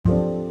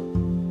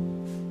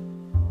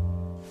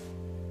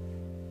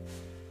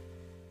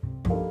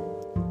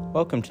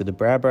Welcome to the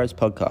Brow Bros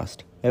podcast,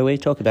 where we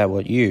talk about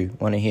what you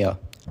want to hear.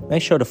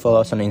 Make sure to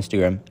follow us on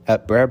Instagram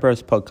at Brow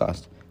Bros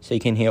Podcast so you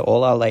can hear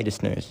all our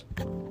latest news.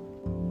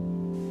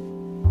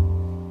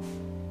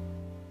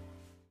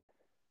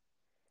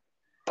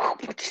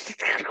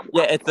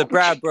 Yeah, it's the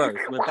Brow Bros.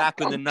 We're back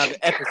with another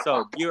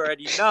episode. You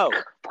already know.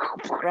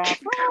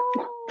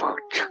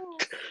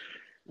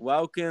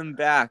 Welcome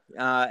back.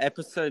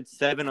 Episode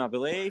 7, I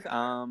believe.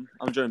 I'm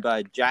joined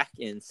by Jack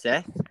and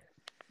Seth.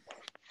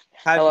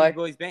 How Hello. have you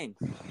boys been?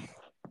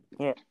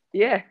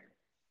 Yeah,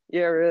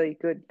 really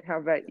good. How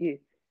about you?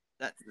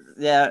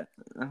 Yeah.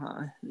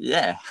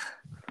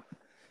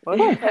 What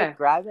are you Yeah.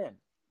 grabbing?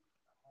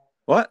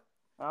 What?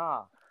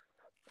 Ah.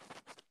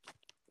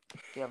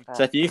 Yeah,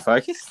 Seth, are you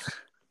focused?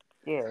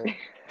 yeah,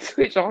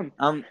 Switch on.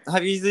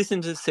 Have you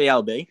listened to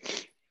CLB?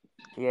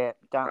 yeah,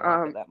 don't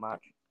like it that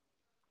much.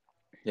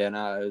 Yeah,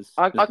 no, it was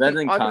I better can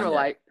than I can Kanye.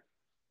 relate.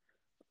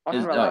 I can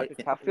Is- I relate. like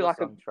a I couple feel of like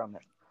songs from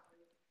it.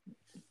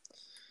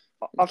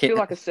 I feel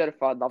like a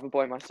certified lover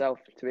boy myself,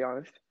 to be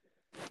honest.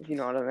 If you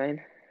know what I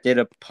mean. Did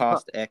a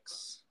past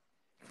ex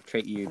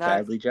treat you No.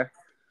 badly, Jack?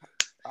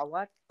 I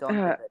like Don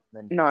Uh, better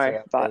than No,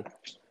 CLB. but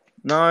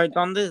No,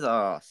 Donda's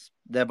ass.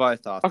 They're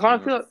both ass. I kind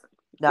of to me. feel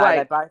No, Wait.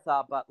 they both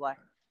are, but like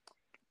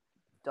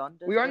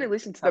Donda's we only got a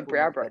listened to the couple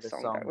Brow more Bros better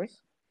song, don't we?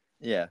 songs.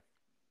 Yeah.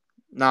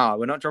 No,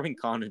 we're not dropping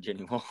Carnage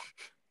anymore.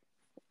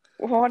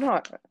 Why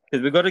not?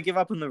 Because we've got to give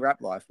up on the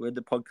rap life. We're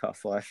the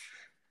podcast life.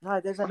 No,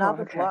 there's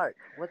another okay. bloke.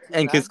 What's his And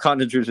name? because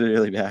Carnage was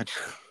really bad.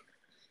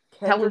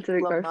 Talented Kendrick to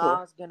go for.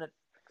 Lamar's gonna.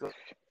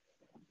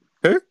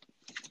 Who?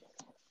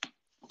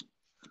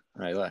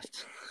 No, he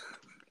left.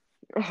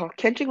 Oh,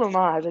 Kendrick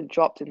Lamar hasn't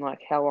dropped in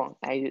like how long?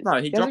 Ages.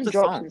 No, he dropped hasn't a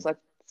dropped song. since like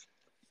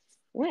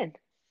when?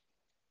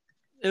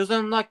 It was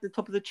on like the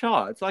top of the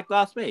charts, like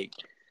last week.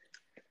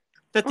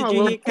 Did Oh, you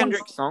well, hear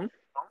Kendrick's song?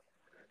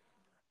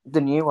 The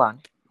new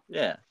one.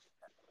 Yeah.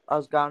 I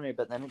was going to,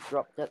 but then it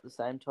dropped at the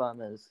same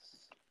time as,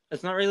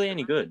 It's not really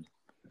any good.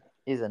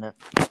 isn't it?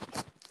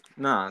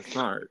 No, it's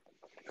not.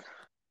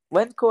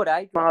 When's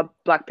Corday?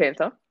 Black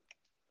Panther.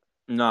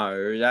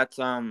 No, that's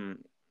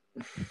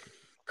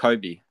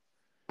Kobe.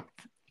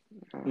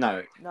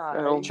 No.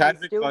 No, he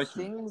Chadwick still Boseman.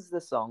 sings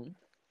the song.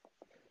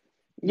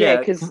 Yeah, Yeah.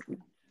 because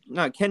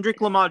No,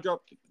 Kendrick Lamar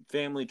dropped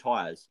Family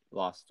Ties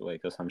last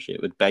week or some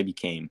shit with Baby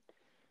Keem.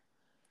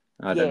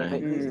 I don't yeah, know.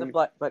 but he's the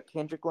black. But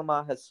Kendrick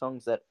Lamar has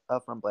songs that are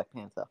from Black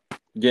Panther.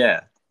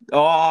 Yeah.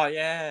 Oh,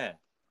 yeah.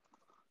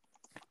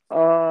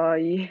 oh I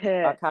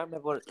yeah. can't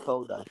remember what it's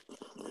called though.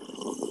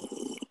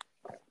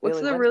 What's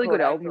Billy, the when's really good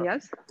Corday album he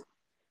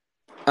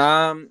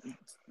dropping? has?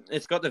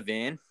 It's got the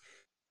van.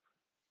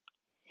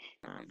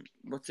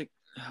 What's it?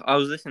 I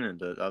was listening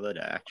to it the other day,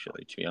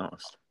 actually, to be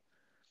honest.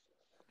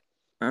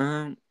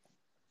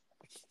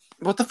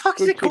 What the fuck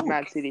is Good it Kid, called?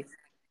 Mad City.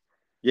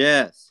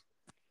 Yes,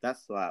 that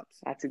slaps.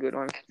 That's a good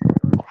one.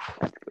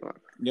 That's a good one.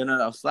 You know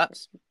that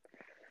slaps.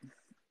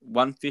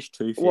 One fish,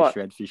 two fish, What?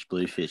 red fish,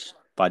 blue fish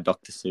by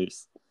Dr.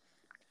 Seuss.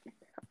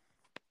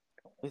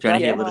 Is Do you wanna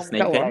that hear a little how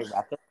sneak Corday peek?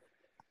 rap it?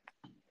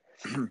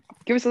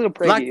 Give us a little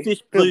Black preview.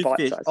 fish, Bit of blue bite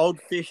fish, size. old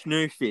fish,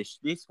 new fish.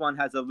 This one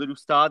has a little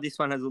star. This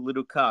one has a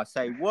little car.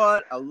 Say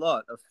what? A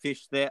lot of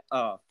fish there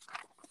are.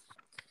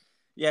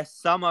 Yes,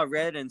 some are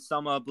red and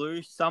some are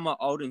blue. Some are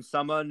old and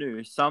some are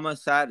new. Some are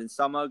sad and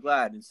some are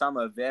glad. And some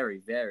are very,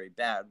 very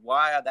bad.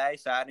 Why are they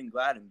sad and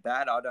glad and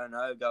bad? I don't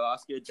know. Go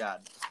ask your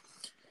dad.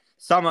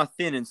 Some are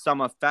thin and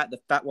some are fat. The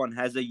fat one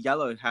has a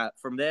yellow hat.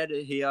 From there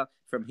to here,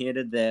 from here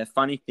to there.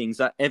 Funny things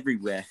are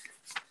everywhere.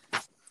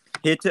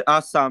 Here to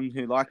us some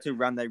who like to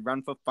run. They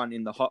run for fun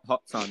in the hot,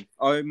 hot sun.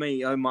 Oh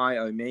me, oh my,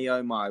 oh me,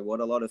 oh my.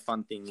 What a lot of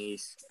fun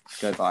things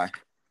go by.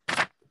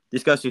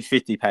 This goes through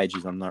 50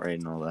 pages. I'm not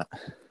reading all that.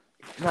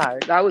 No.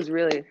 That was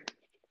really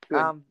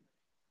good.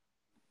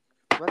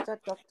 What's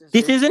that Dr.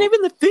 This Seuss isn't book?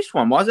 even the fish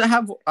one. Why does it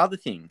have other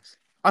things?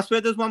 I swear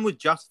there's one with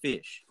just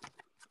fish.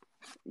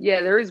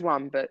 Yeah, there is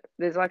one, but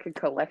there's like a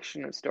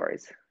collection of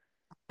stories.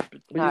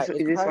 No, Is it's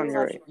this one probably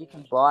you're like you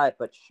can buy it,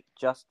 but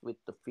just with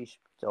the fish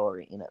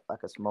story in it,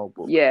 like a small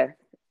book. Yeah,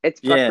 it's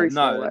Yeah, pretty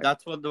small. no, though.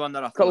 that's what the one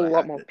that I It's got thought a I lot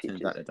had, more but it turns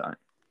pictures. out it don't.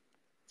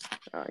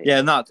 Oh,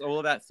 Yeah, no, it's all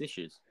about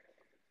fishes.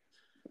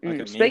 Like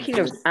a Speaking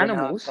mean of fish.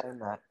 animals, Saying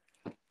that.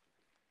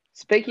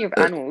 speaking of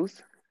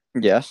animals,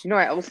 Yes. you know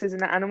what else is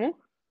an animal?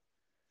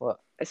 What?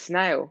 A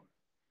snail.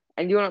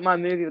 And you know what my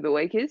movie of the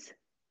week is?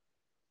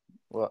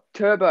 What?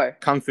 Turbo.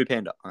 Kung Fu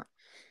Panda.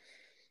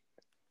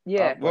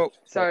 Yeah. well,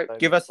 so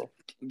Give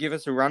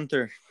us a run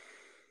through.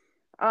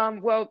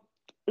 Well,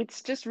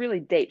 it's just really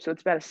deep. So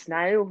it's about a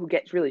snail who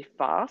gets really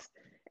fast,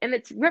 and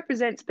it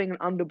represents being an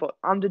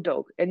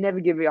underdog and never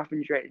giving up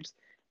in dreams.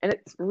 And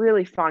it's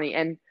really funny.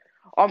 And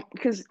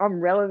because I'm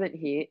relevant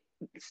here,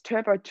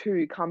 Turbo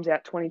 2 comes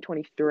out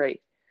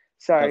 2023.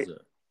 So Does it?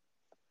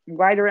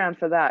 wait around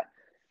for that.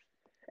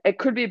 It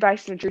could be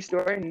based on a true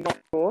story, I'm not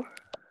sure.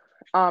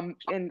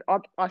 And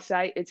I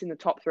say it's in the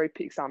top 3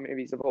 Pixar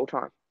movies of all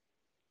time.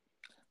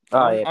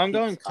 Oh, yeah, I'm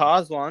going Pixar.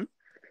 Cars 1.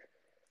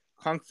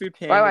 Kung Fu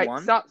Panda Wait,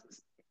 1. stop.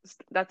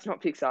 That's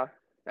not Pixar.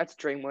 That's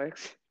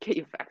DreamWorks. Get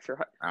your facts right,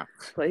 Ah.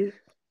 please.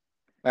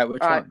 Wait,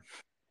 which Alright. one?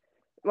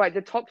 Wait,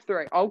 the top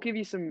three. I'll give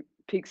you some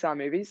Pixar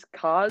movies: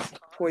 Cars,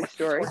 Toy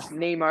Story,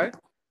 Nemo,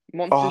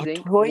 Monsters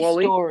Inc., Toy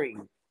Wall-E, Story.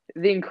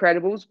 The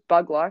Incredibles,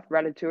 Bug Life,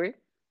 Ratatouille.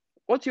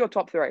 What's your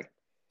top three?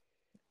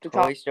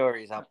 Toy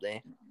Story's up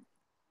there.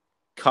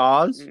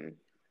 Cars, Mm.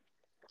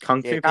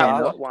 Kung Fu Yeah,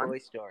 Panda. Cars, One. Toy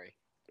Story.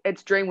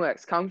 It's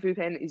DreamWorks. Kung Fu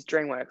Panda is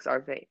DreamWorks. I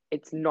think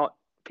it's not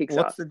Pixar.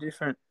 What's the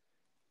difference?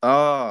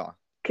 Oh,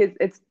 Because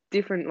it's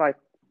different. Like,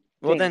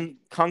 well thing. then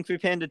Kung Fu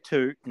Panda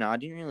 2. No, I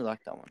didn't really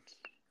like that one.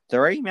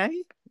 3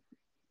 maybe.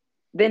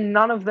 Then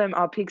none of them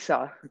are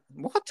Pixar.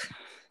 What?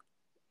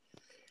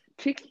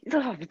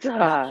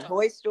 Pixar.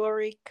 Toy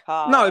Story,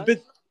 Cars. No,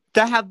 but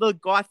they have the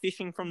guy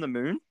fishing from the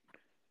moon.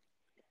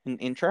 In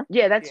intro.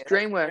 Yeah, that's Yeah, that's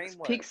DreamWorks.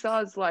 DreamWorks.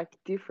 Pixar's like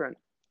different.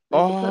 They're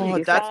completely Oh,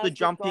 different. that's the Cars, the guy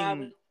jumping.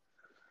 with-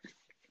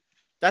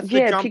 That's the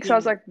Yeah, jumping.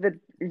 Pixar's like the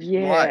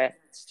light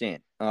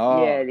stand.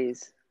 Oh, yeah, it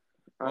is.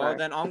 I Well, know.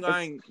 then I'm It's-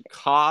 going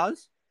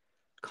Cars,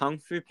 Kung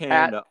Fu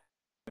Panda,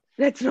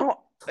 That's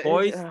not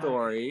Toy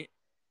Story.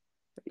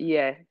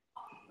 Yeah,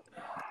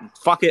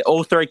 Fuck it,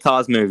 all 3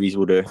 Cars movies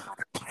will do.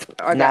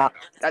 okay. Now,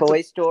 That's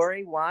Toy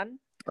Story 1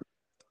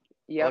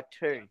 Yep. or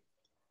 2.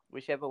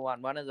 Whichever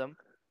one. One of them.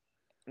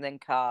 And then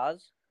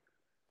Cars.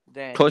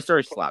 Then Toy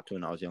Story slapped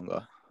when I was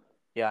younger.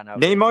 Yeah, I know.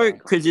 Nemo,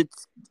 because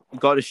it's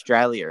got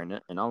Australia in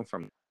it, and I'm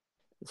from.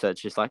 So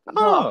it's just like,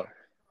 oh.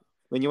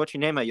 When you're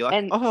watching Nemo, you're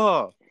like, And-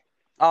 Oh,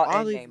 I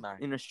and live Nemo.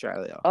 in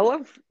Australia. I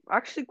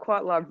actually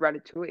quite love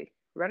Ratatouille.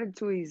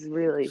 Ratatouille is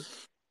really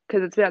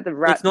because it's about the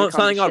rat. It's not becomes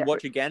something a I'd chef.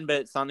 watch again,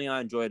 but it's something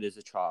I enjoyed as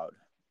a child.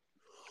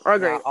 I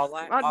agree. No,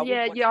 I would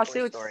yeah, watch yeah. I Toy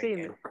see what Story you're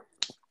saying.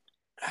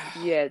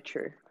 again. Yeah,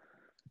 true.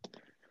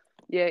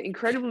 Yeah,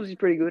 Incredibles is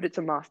pretty good. It's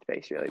a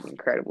masterpiece, really.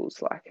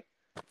 Incredibles, like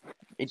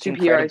It's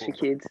superheroes incredible. for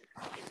kids.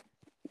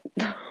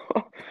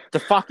 The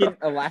fucking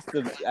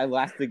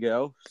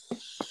Elastigirl.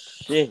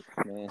 Shit,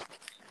 man.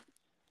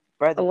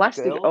 Bro, the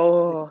Elastic. girl,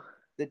 Oh,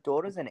 the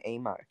daughter's an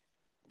emo.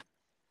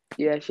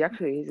 yeah, she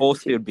actually is. Force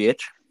isn't field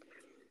bitch.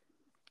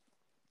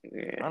 she? I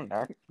Yeah. don't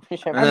know. And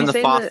Have then you the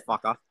seen fast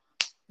fucker.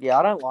 Yeah,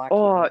 I don't like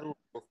Oh. him.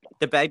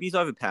 The baby's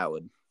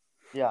overpowered.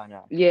 Yeah, I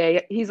know. Yeah,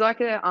 he's like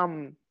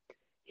a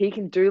he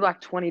can do like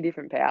 20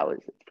 different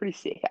powers. It's pretty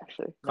sick,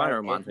 actually. Kind of No,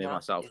 reminds me of Edna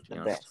myself, is to be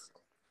the honest.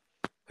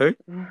 best.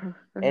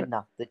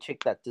 Edna, the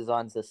chick that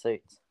designs the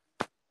suits.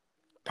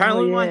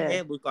 Apparently, my yeah.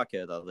 hair looked like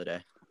her the other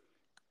day.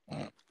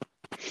 Mm,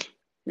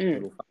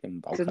 Little fucking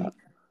bowl So- cut.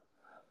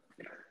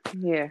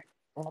 yeah.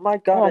 Oh my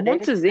god! Oh, I need to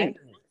Monsters, Inc. paint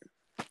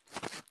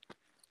it.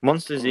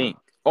 Monsters Inc.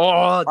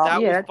 Oh,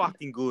 that yeah. was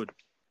fucking good.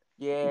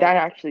 Yeah. That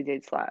actually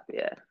did slap,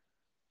 yeah.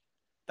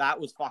 That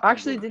was fucking I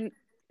actually good.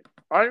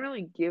 I didn't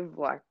really give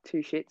like two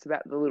shits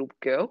about the little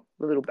girl,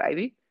 the little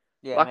baby.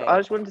 Yeah, Like me I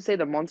just either. wanted to see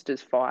the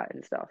monsters fight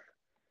and stuff.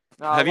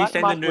 No, I Have you like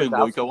seen the Mark new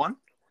Wazowski. Luca one?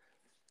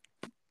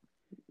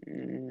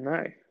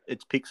 No.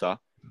 It's Pixar.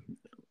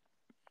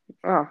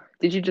 Oh,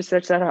 did you just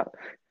search that up?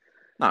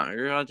 No,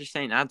 I've just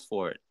seen ads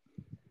for it.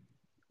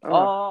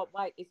 Oh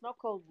wait, it's not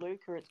called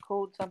Luca. It's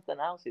called something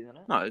else, isn't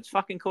it? No, it's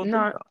fucking called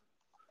No. Luca.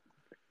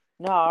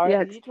 No, Yeah,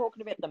 are it's- you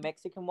talking about the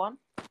Mexican one?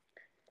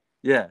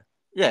 Yeah.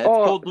 Yeah, it's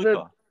Oh, called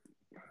Luca.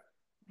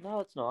 No,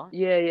 it's not.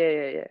 Yeah.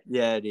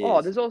 Yeah, it is.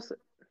 Oh, there's also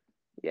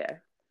yeah.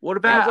 What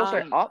And there's about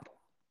also Up.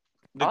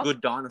 The Up?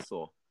 Good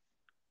Dinosaur?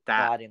 No, I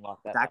That didn't like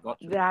that. that got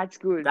to me. That's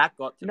good. That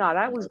got to No, me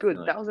that was good.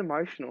 emotionally. That was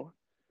emotional.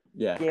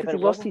 Yeah. Yeah, 'Cause but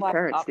he it lost wasn't his like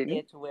parents, up didn't he?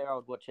 there to where I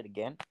would watch it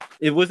again.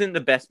 It wasn't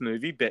the best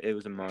movie, but it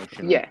was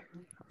emotional. Yeah.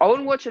 I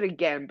wouldn't watch it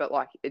again, but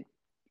like it,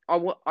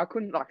 I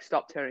couldn't like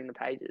stop turning the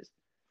pages.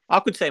 I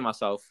could see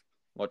myself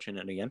watching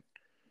it again.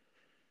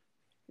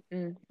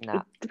 Nah.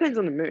 It depends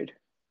on the mood.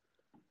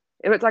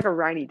 If it's like a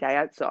rainy day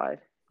outside,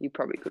 you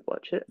probably could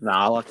watch it. No,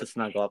 I like to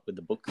snuggle up with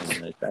the book on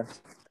those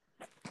days.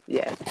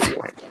 Yeah.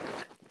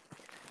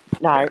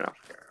 No, Fair enough.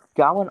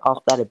 going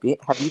off that a bit,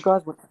 have you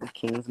guys watched The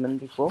Kingsman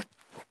before?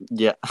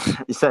 Yeah.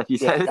 you say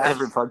Yeah, it that's-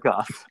 every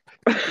podcast.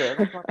 Yeah,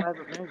 that's my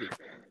favourite movie.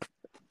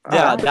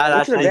 Yeah, What's that it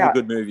actually is a about?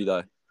 good movie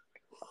though.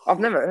 I've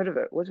never heard of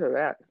it. What's it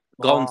about?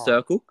 Golden Oh.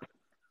 Circle.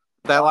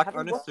 They're I like haven't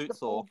on a watched suit the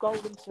full saw,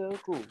 Golden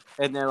Circle.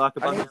 and they're like a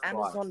bunch On of spies.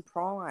 Amazon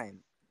Prime.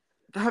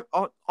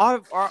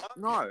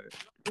 No.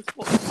 Just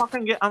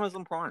fucking get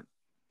Amazon Prime.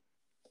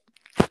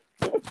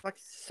 It's like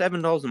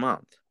 $7 a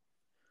month.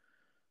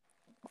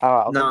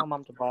 Alright, I'll No. get my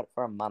mum to buy it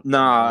for a month.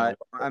 No,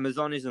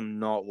 Amazon is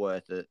not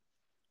worth it.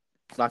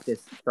 Like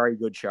there's 3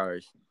 good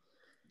shows.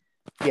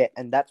 Yeah,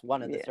 and that's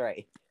one of the Yeah.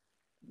 3.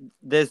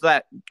 There's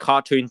that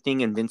cartoon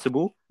thing,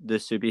 Invincible, the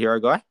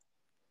superhero guy.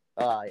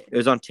 Oh, yeah. It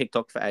was on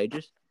TikTok for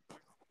ages.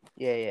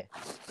 Yeah.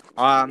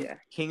 Yeah.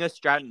 King of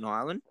Staten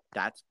Island.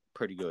 That's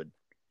pretty good.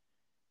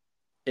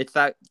 It's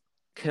that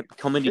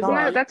comedy Isn't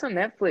guy. that's on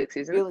Netflix,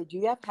 isn't it? Really, do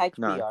you have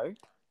HBO?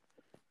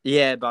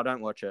 Yeah, but I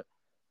don't watch it.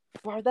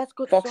 Bro, that's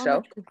got Fox so Show?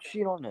 much good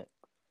shit on it.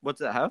 What's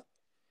that have?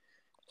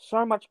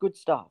 So much good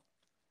stuff.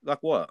 Like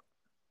what?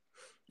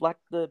 Like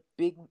the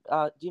big,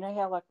 do you know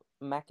how like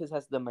Macca's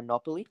has the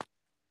Monopoly?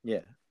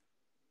 Yeah.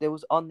 There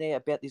was on there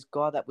about this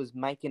guy that was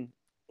making,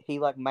 he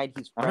like made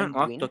his I don't friend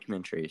like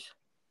win. documentaries.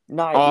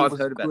 No, Oh, it I've was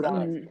heard about good that.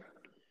 as. Mm.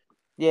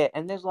 Yeah,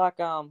 and there's like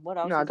what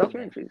else? No, is in there?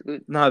 documentary is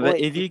good. No, but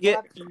Wait, if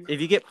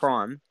you get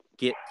Prime,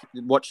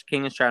 watch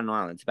King of Staten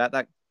Island. It's about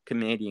that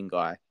comedian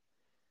guy,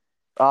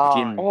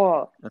 Jim Oh,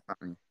 Oh, or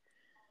something.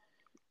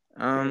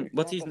 Mm.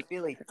 What's his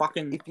Philly?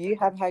 fucking? If you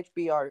have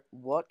HBO,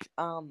 watch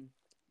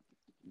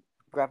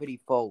Gravity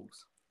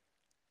Falls.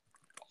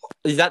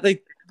 Is that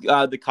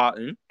the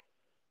cartoon?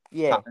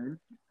 Yeah. Cartoon?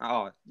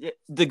 Oh, yeah.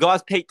 The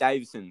guy's Pete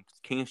Davidson,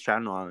 King of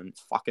Staten Island.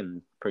 It's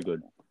fucking pretty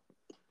good.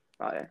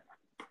 oh yeah.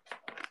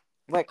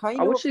 Wait, can't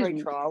you I do a wish free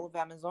these- trial of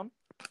Amazon?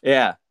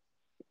 Yeah,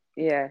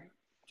 Yeah.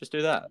 just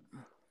do that.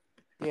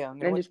 Yeah, I'm Then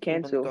gonna watch just Kingdom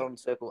of cancel. the Golden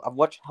Circle. I've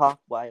watched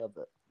halfway of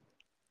it.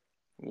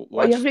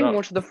 Well, you haven't even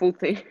watched the full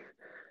thing.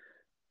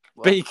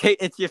 But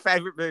it's your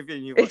favorite movie,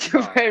 and you It's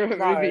your watch favorite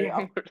No, movie. You I-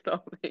 haven't watched the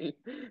whole thing.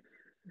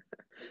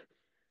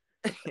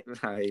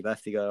 No, he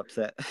Lefty got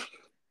upset.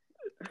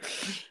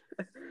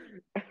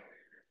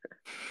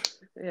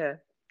 Yeah.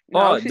 No,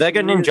 I Oh, was just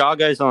Lego really-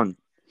 Ninjago's on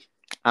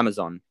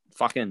Amazon.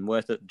 Fucking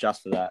worth it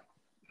just for that.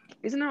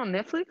 Isn't it on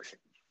Netflix?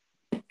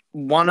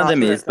 One No, of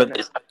them I is, think but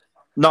it's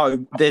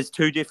no, there's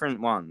two different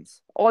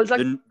ones. Oh, it's like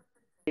The-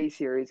 a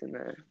series in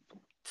there.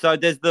 So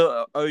there's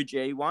the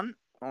OG one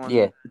on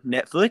Yeah.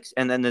 Netflix,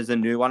 and then there's a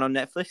new one on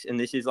Netflix, and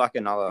this is like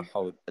another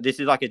whole. This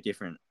is like a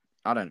different.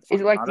 I don't.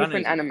 Is it like I don't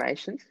different even-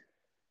 animations?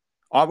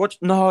 I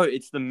watched. No,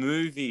 it's the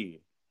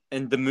movie,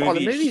 and the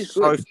movie, movie is is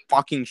so good.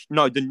 fucking.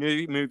 No, the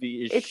new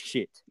movie is It's-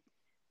 shit.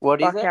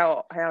 What is Like it?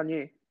 how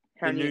new?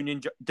 How The new?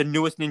 new the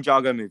newest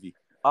Ninjago movie.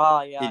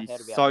 Oh yeah, I It heard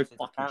is about so it. It's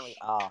fucking apparently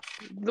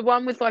sh- The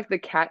one with like the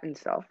cat and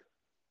stuff.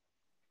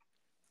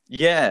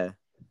 Yeah,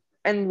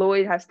 And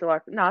Lloyd has to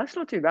like. No, it's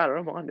not too bad. I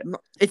don't mind it. No,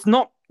 it's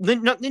not.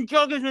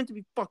 Ninjago's meant to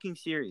be fucking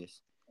serious.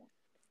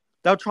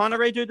 They're trying to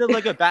redo the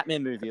Lego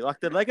Batman movie. Like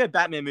the Lego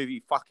Batman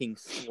movie fucking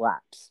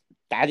slaps.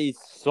 That is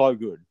so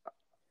good.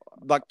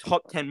 Like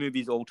top 10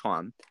 movies all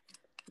time.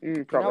 You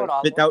know Probably. what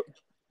I But like?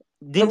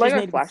 Ninjas Lego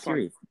need to be Flash one.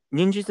 serious.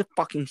 Ninjas are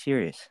fucking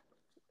serious.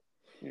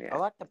 Yeah. I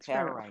like the fair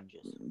Power enough.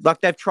 Rangers.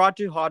 Like they've tried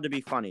too hard to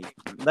be funny.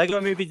 Lego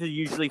movies are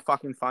usually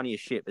fucking funny as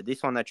shit, but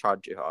this one they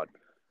tried too hard.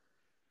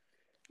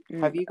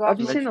 Have you guys Have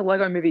you seen the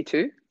Lego movie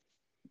too?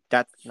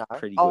 That's No.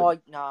 pretty good. Oh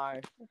no.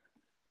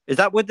 Is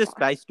that with the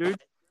space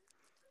dude?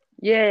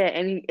 Yeah,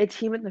 and it's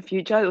him in the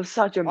future. It was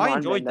such a I mind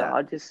enjoyed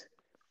bender.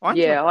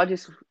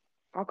 that.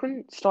 I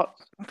couldn't stop.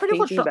 I'm pretty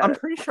thinking sure. about I'm it.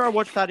 pretty sure I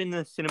watched that in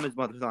the cinemas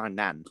with my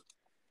nan.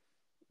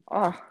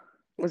 Oh,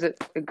 was it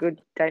a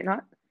good date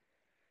night?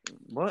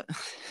 What?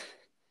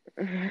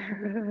 Oh,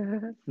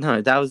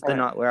 No, that was the Alright.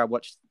 night where I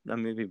watched a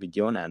movie with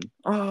your nan.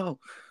 Oh,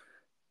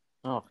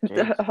 Oh,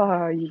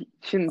 jeez. you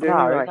shouldn't do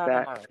No, me like no,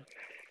 that. no.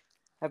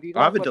 Have you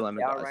I have guys a watched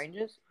dilemma, Power guys.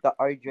 Rangers? The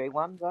OG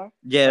ones, though?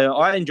 yeah,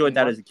 I enjoyed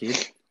that What? as a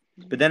kid,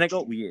 but then it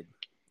got weird.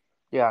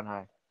 Yeah, I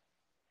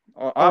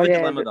know. I have a yeah,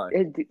 dilemma though.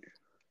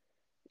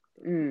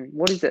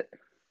 What is it?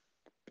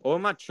 All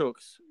my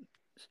chooks.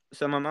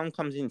 So my mum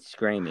comes in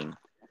screaming.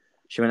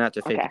 She went out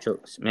to feed Okay. the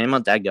chooks. Me and my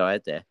dad go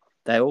out there.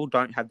 They all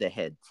don't have their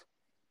heads.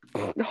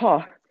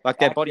 Oh, Like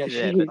their Actually, bodies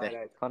are there, jeez. but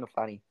it's kind of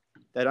funny.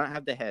 they don't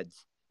have their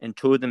heads, and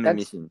two of them are That's-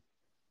 missing.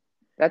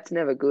 that's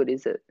never good,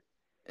 is it?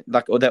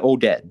 Like, or they're all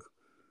dead.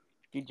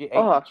 Did you eat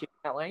Oh. the chicken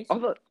at least? I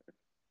thought,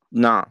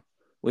 Nah,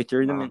 we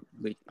threw them Oh.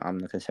 in. I'm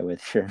not gonna say where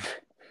they threw them.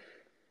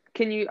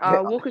 can you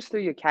Yeah. walk us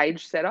through your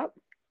cage setup?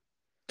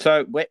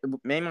 So me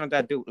and my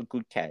dad built a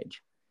good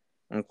cage,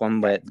 like one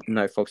where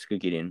no fox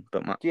could get in.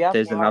 But Do you have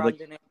there's wire another.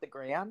 underneath the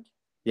ground?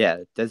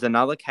 Yeah, there's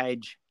another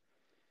cage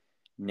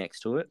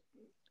next to it,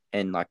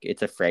 and like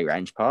it's a free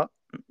range part.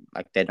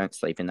 Like they don't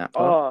sleep in that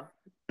part. Oh,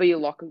 but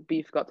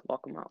you forgot to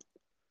lock them up.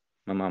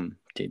 My mum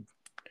did,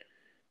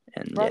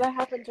 and Bro, yeah. that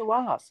happened to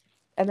us.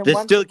 And then There's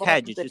once still the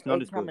cage, boxes it's of just not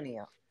egg as good. coming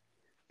out.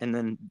 And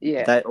then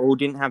Yeah. they all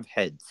didn't have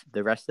heads.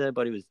 The rest of their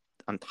body was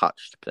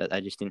untouched, but they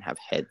just didn't have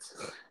heads.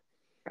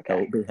 They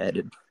all Okay.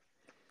 beheaded.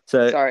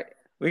 So Sorry.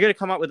 we got to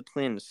come up with a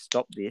plan to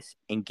stop this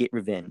and get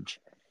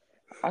revenge.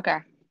 Okay.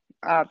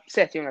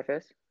 Seth, you want to go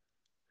first?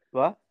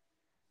 What?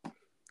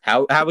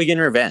 How are we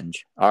getting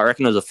revenge? I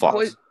reckon it was a fox.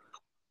 Poison.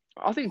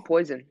 I think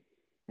poison.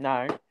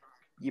 No.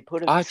 You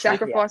put a I stick out.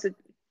 Sacrifice it.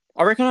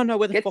 I reckon I know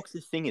where the Get-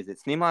 fox's thing is.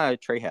 It's near my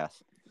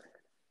treehouse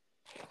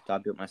that I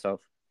built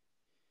myself.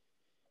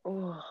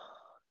 Oh,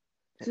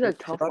 this is a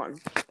tough one.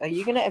 Are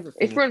you gonna ever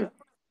It's finish for it?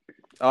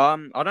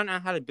 I don't know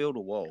how to build a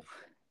wall.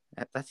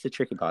 That's the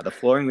tricky part. The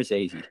flooring was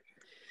easy.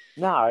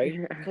 No,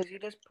 because you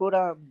just put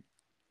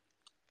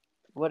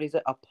what is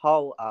it? A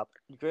pole up,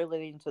 drill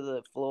it into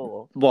the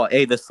floor. What,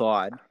 either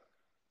side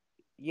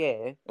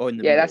Yeah. or in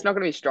the yeah, middle? that's not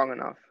going to be strong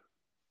enough.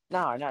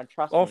 No,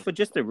 trust Or me. for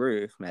just a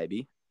roof,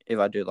 maybe. If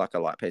I do like a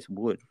light piece of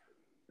wood.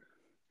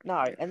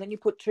 No, and then you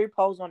put two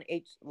poles on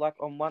each, like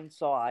on one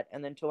side,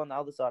 and then two on the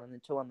other side, and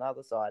then two on the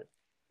other side,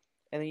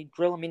 and then you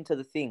drill them into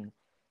the thing,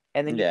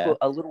 and then you Yeah. put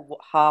a little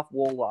half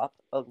wall up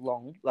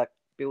along, like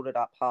build it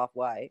up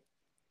halfway,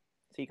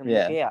 so you can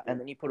Yeah. look out, and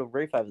then you put a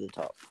roof over the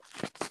top.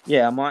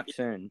 Yeah, I might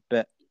soon,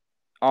 but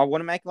I want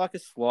to make like a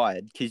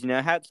slide because you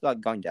know how it's like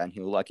going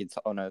downhill, like it's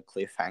on a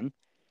cliff hang.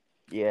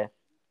 Yeah.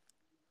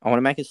 I want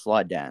to make a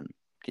slide down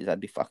because that'd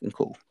be fucking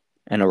cool,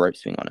 and a rope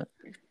swing on it.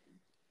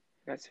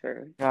 That's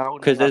fair. No, I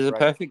wouldn't Because have there's a rope.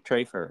 perfect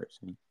tree for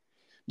it.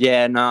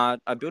 Yeah, no,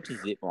 I built a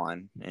zip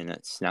line and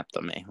it snapped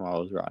on me while I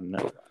was riding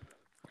it.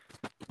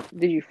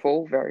 Did you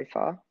fall very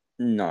far?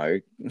 No,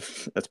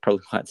 that's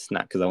probably why it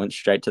snapped, because I went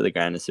straight to the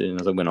ground as soon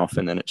as I went off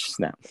and then it just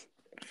snapped.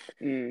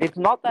 It's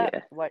not that Yeah.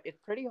 like it's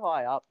pretty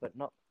high up, but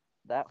not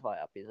that high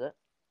up, is it?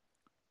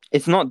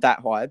 It's not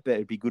that high, but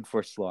it'd be good for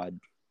a slide.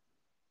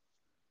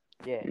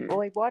 Yeah. Mm.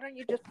 Boy, why don't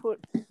you just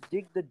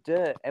dig the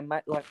dirt and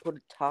put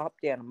a tarp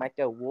down and make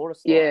that water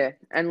slide? Yeah,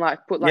 and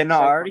like put like yeah, no,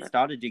 soap I on already it.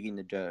 started digging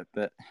the dirt,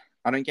 but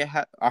I don't get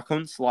how I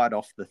couldn't slide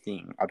off the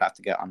thing. I'd have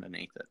to get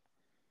underneath it,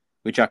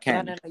 which I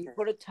can. No. You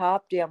put a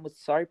tarp down with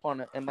soap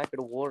on it and make it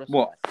a water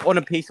What? slide. On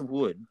a piece of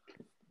wood?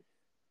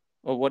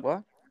 Or what?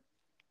 What?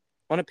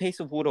 On a piece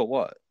of wood or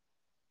what?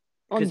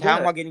 On Because how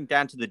am dirt. I getting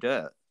down to the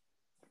dirt?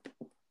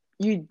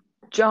 You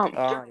jumped.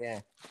 Oh yeah.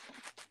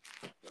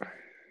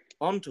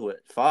 Onto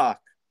it.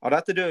 Fuck. I'd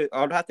have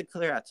to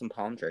clear out some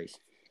palm trees.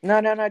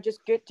 No. Just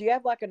do you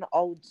have like an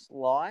old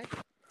slide?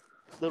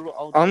 Little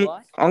old I'm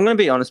slide? gonna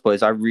be honest,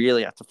 boys. I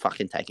really have to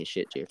fucking take a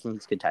shit. Do you think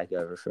this could take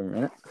over for a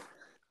minute?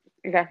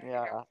 Okay.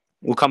 Yeah.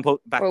 We'll come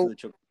back Well- to the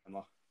chook.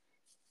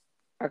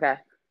 Okay. I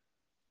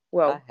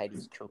Well, hate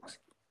his chooks.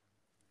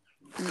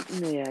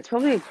 yeah, it's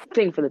probably a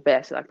thing for the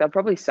best. Like they're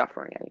probably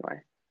suffering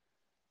anyway.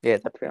 Yeah,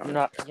 To be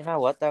honest. you know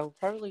what? They were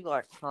probably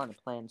like trying to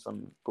plan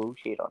some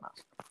bullshit on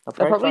us.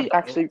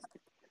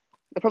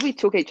 They probably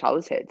took each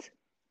other's heads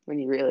when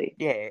you really.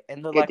 Yeah,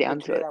 and get the down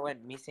to two it. that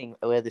went missing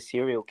were the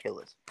serial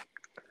killers.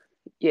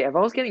 Yeah, if I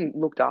was getting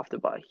looked after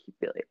by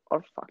Billy, I'd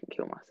fucking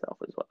kill myself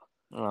as well.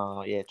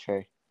 Oh yeah,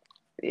 true.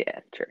 Yeah,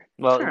 true.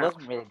 Well, Fair it enough.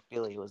 wasn't really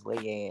Billy; it was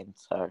Leanne.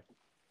 So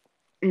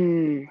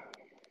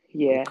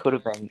Yeah. it could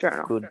have been Fair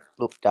enough. good,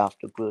 looked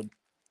after good.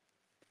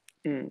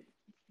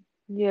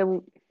 Yeah,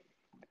 well,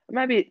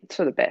 maybe it's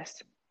for the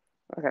best.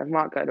 Okay, I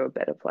might go to a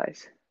better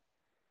place.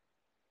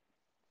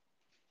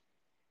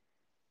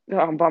 Oh,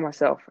 I'm by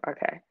myself.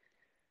 Okay.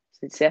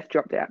 Since Seth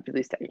dropped out,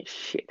 Billy's taking a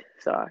shit.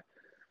 So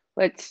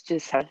let's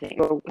just have a think.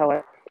 Well,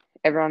 hello,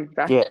 everyone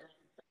back? Yeah.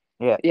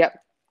 Yeah.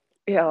 Yep.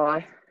 Yeah,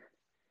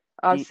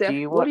 hello. Do Seth,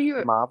 you what watch are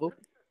you Marvel?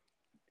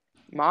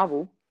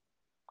 Marvel?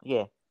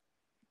 Yeah.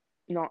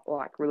 Not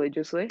like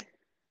religiously,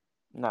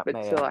 No,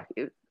 but still like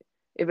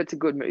if it's a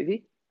good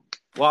movie.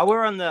 While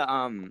we're on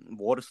the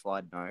water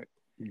slide note,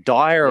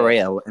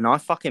 diarrhea, and I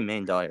fucking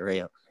mean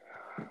diarrhea.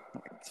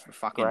 It's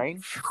fucking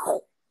Green?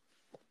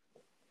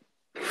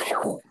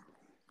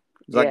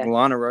 It's like Yeah.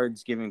 Lana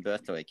Rhodes giving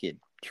birth to a kid.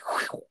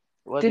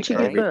 Was Did it she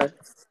green? give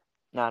birth?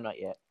 No, not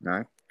yet.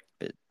 No,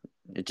 but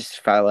it just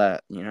fell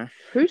out. You know,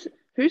 Who's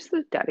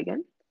the dad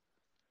again?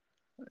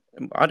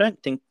 I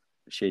don't think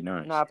she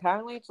knows. No,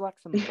 apparently it's like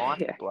some Mike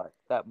Yeah. bloke.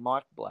 That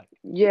Mike bloke.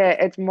 Yeah,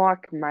 it's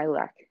Mike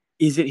Malak.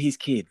 Is it his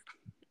kid?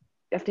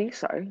 I think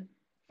so.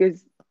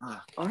 Because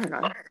Ah. I don't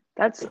know.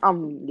 That's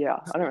yeah,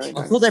 I don't really I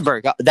know. thought they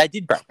broke up. They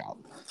did break up.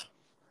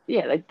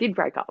 Yeah, they did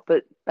break up,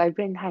 but they've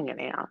been hanging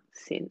out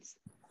since.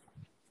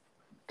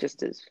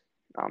 Just as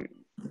No,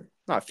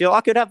 I feel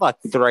like I could have like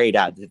 3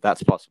 dads if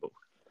that's possible.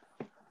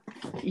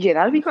 yeah,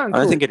 that'd be kind of I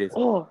cool. don't think it is.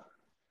 Oh,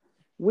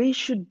 we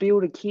should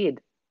build a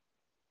kid.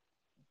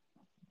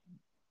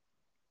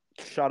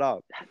 Shut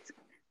up.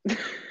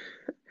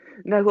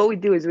 No, what we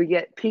do is we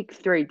pick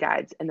 3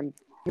 dads, and then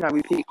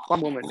we pick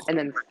 1 woman, and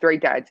then 3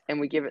 dads, and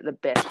we give it the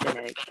best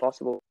genetics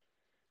possible.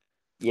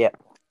 Yeah.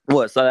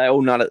 What? So they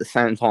all nut at the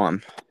same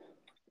time?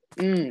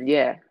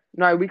 Yeah.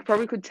 No, we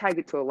probably could take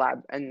it to a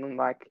lab and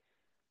like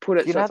put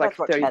it You so know it's like that's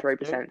what cats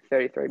 33%,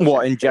 33%.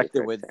 What? Inject it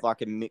 33%. with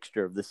like a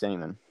mixture of the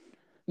semen?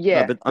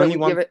 Yeah, No, but only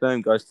we one give it.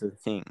 sperm goes to the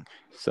thing,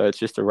 so it's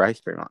just a race,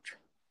 pretty much.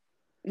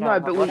 No,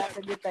 but what we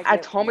happens if they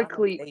get one of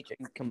atomically each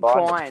and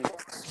combine them?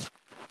 bind.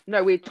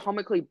 No, we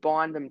atomically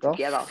bind them Oh,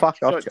 together, fuck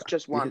so off, it's Joe.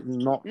 just This one. is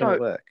not gonna No.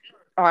 work.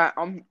 All right,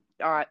 all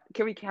right.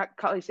 Can we cut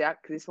this out?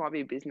 Because this might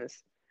be a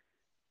business.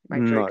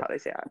 Make sure No. you cut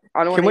this out.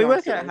 I don't Can want we anyone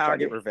work to out how I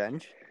get judge you.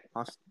 revenge?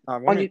 I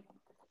on want your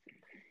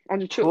on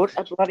your Put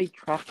chooks. a bloody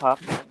trap up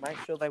and make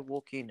sure they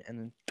walk in and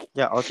then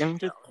Yeah, I was going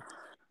to.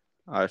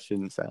 I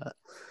shouldn't say that.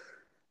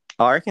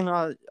 I reckon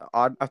I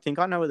think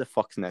I know where the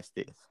fox nest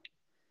is.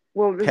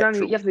 Well, there's only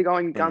Petrol you have to go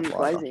in guns fire.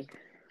 blazing.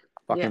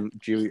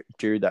 Fucking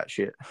do that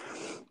shit.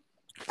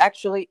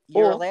 actually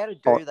you're Or- allowed to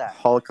do that.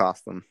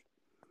 Holocaust them.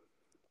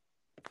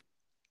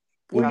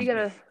 Well, Trust you get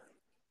a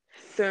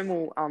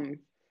thermal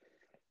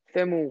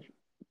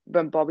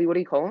Bobby. What do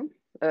you call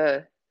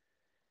them?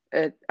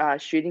 A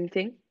shooting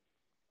thing.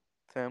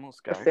 Thermal A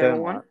scope.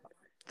 thermal one.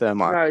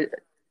 Thermite.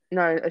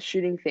 No, a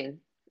shooting thing.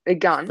 A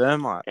gun.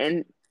 Thermite.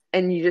 And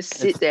you just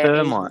sit It's there.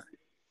 thermite.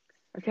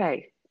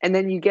 Okay. And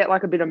then you get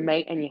like a bit of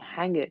meat and you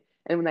hang it.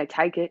 And when they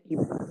take it, you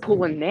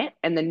pull a net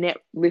and the net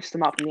lifts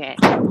them up in the air.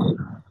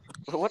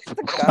 What's the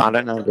I gun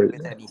don't know, got to do dude.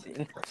 with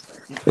anything?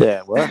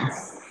 Yeah, what?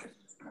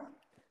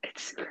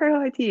 It's a great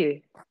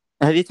idea.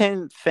 Have you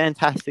seen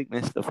Fantastic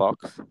Mr.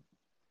 Fox?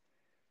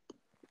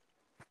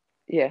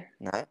 Yeah.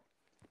 No.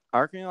 I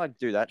reckon you like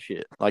do that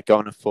shit. Like go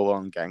on a full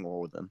on gang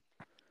war with them.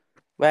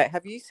 Wait,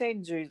 have you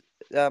seen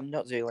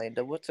not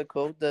Zoolander? What's it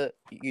called? The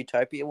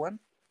Utopia one?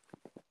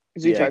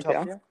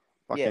 Zootopia. Yeah.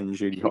 fucking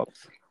Judy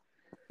Hopps.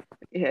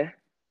 Yeah.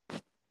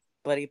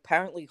 But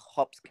apparently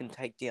Hops can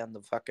take down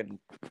the fucking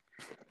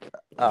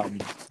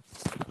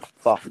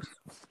fox.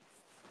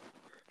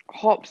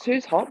 Hops.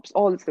 Who's Hops?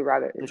 Oh, it's the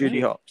rabbit. isn't Judy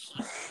it? Hopps.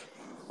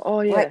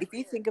 Oh yeah. Like, if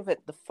you think of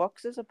it, the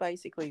foxes are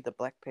basically the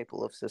black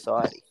people of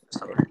society.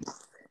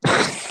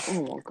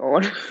 Oh my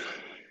god.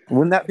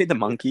 Wouldn't that be the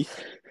monkeys?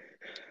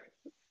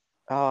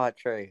 Oh,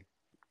 true.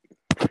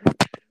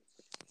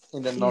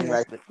 In the Yeah.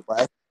 non-racist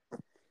way.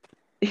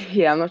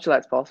 Yeah, I'm not sure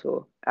that's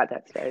possible at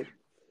that stage.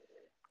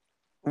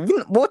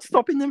 What's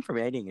stopping them from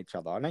eating each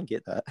other? I don't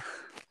get that.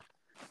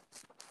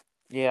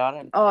 Yeah, I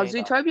don't. Oh, either.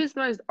 Zootopia's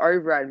the most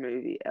overrated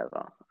movie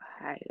ever.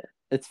 I hate it.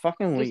 It's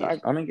fucking Just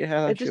weird. I don't get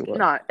how that It just shit works.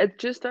 no,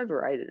 it's just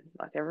overrated.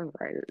 Like everyone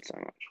rated it so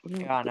much.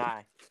 Yeah, I know.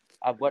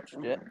 I watched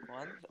it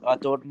once. I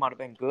thought it might have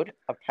been good.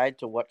 I paid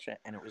to watch it,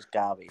 and it was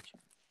garbage.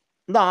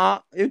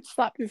 Nah, it'd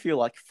slap if you're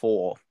like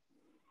 4.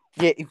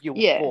 Yeah, if you're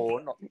Yeah.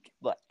 4, not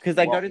like Because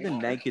they go what? to the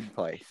naked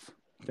place,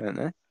 don't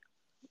they?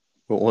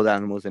 Where all the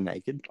animals are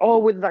naked. Oh,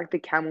 with like the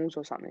camels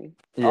or something.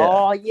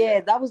 Oh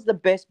yeah, that was the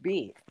best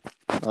bit.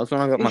 That was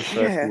when I got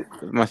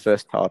my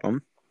first card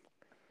on.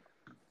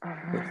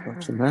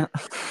 Watching that.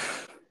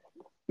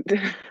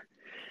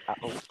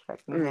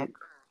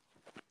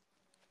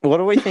 What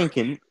are we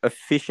thinking? A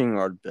fishing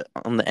rod, but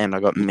on the end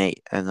I got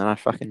meat, and then I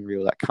fucking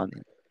reel that cunt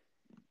in.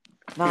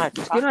 No,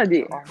 It's a good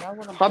idea. I know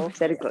what I'm talking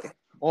Hypothetically. about.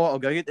 Or I'll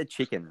go get the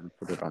chicken and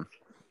put it on.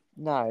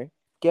 No,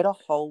 get a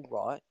hole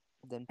right,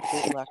 then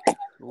put like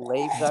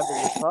leaves over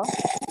the top,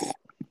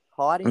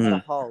 hide in the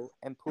hole,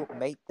 and put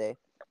meat there,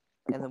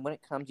 and then when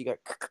it comes, you go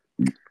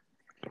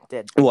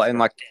dead. What, and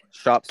like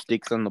sharp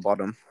sticks on the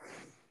bottom?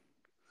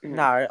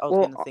 No, I was Well,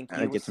 going to think I'll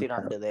you would get some sit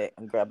under there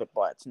and grab it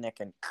by its neck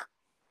and.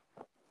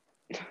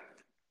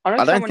 I know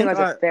I don't someone who think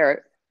has a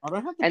ferret. I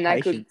don't have the And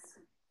they could- patience.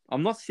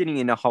 I'm not sitting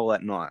in a hole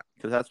at night,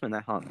 because that's when they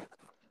hunt.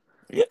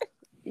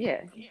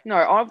 Yeah.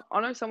 No,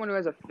 I know someone who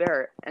has a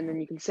ferret, and then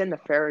you can send the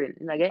ferret in,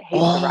 and they get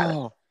heaps of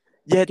rabbits.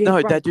 Yeah, Yeah,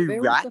 no, bro, they do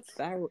ferrets rats.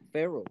 are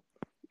feral.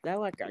 They're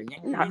like a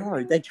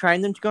No, they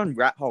train them to go in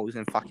rat holes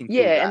and fucking kill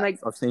Yeah, and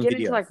rats. like I've seen get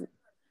videos.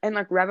 into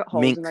like rabbit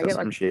holes, Minks and or they get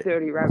some like shit.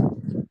 30 rabbits.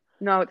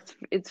 No,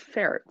 it's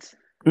ferrets.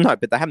 No,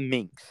 but they have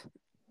minks.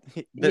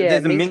 Yeah,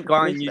 There's a minks- mink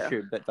guy on minks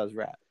YouTube that does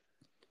rat.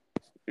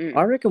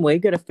 I reckon we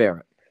get a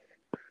ferret.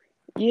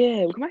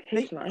 Yeah, we can make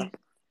heaps of money.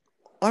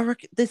 I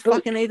reckon there's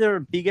fucking either a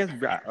big ass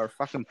rat or a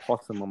fucking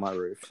possum on my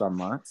roof some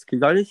nights.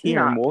 Because I just hear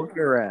Nah. them walking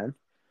around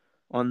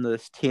on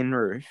this tin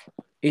roof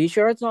Are you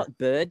sure it's not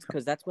birds?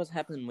 Because that's what's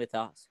happened with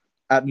us.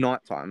 at night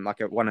time, like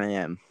at 1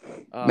 a.m.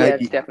 Oh, Yeah,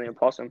 Maybe. it's definitely a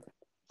possum.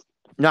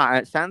 No,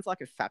 it sounds like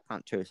a fat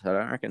cunt too, so I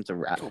don't reckon it's a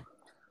rat.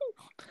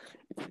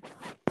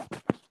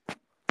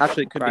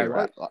 Actually, it could be a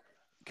rat.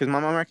 Because my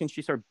mum reckons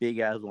she saw a big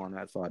ass one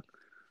outside.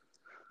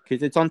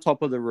 Because it's on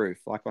top of the roof,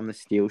 like on the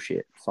steel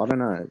shit. So I don't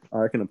know. I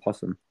reckon a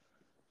possum.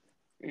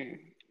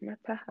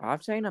 Perhaps.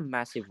 I've seen a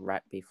massive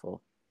rat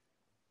before.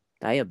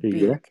 They are Did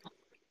you? big.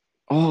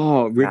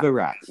 Oh, river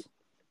rats.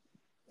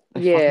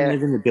 They Yeah. fucking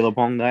live in the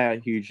Billabong. They are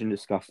huge and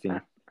disgusting.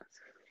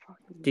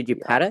 Did you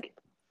pat it?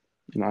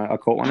 No, I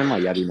caught one in my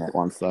yabby net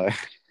once, though.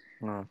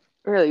 Oh.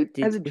 Really?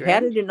 Did, As a how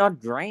dream? did it not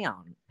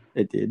drown?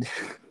 It did.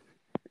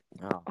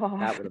 Oh, Oh.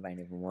 that would have been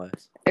even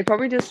worse. It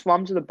probably just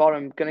swam to the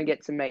bottom, gonna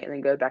get some meat, and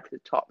then go back to the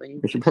top. Then you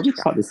We should just probably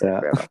trap cut this it out.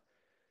 forever.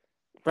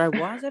 Bro,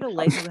 why is it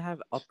illegal to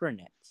have opera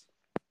nets?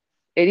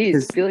 It is.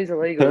 Because Billy's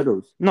illegal.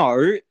 Turtles.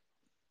 No.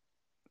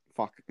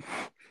 Fuck.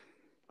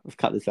 Let's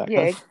cut this out.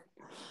 Yeah. guys.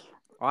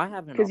 I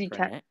have an 'Cause opera you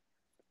can't- net.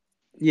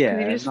 Yeah.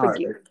 You just no.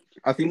 forget.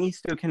 I think you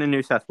still can in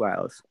New South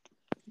Wales.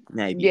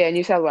 Maybe. Yeah,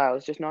 New South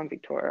Wales, just not in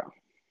Victoria.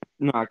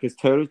 No, because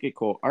turtles get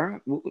caught. All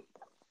right.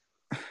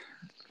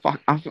 Fuck.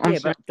 I'm Yeah, sorry.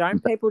 but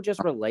don't people just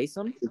release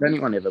them? If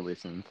anyone ever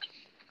listened,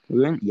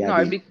 we went No,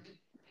 yabbing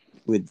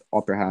with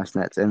Opera House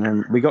nets, and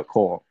then we got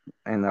caught,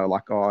 and they were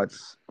like, "Oh,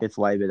 it's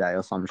Labor Day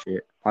or some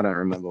shit." I don't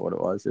remember what it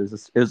was. It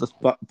was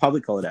a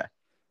public holiday.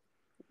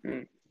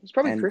 it's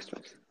probably And-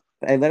 Christmas.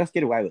 They let us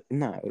get away with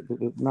no,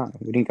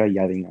 we didn't go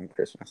yabbing on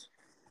Christmas,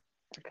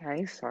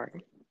 Okay,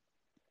 sorry.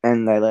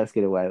 and they let us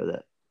get away with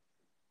it.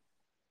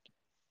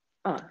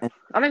 Oh,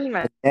 I don't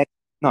think that.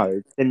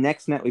 No, the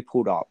next net we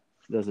pulled up,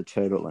 there was a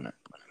turtle in it.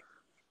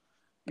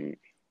 Mm. It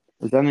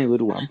was only a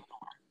little one.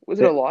 Was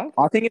it alive?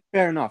 I think it's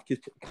fair enough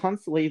because can't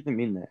leave them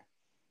in there.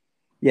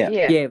 Yeah,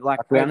 Yeah,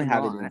 like we only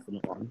have an overnight.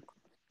 infinite one.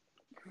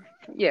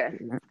 Yeah.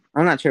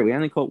 I'm not sure. We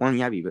only caught one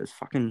yabby, but it's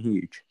fucking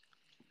huge.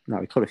 No,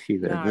 we caught a few,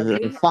 but No, there's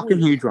a we- fucking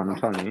huge one. I'm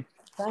telling you.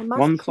 They must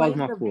One size clean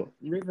my the foot.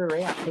 river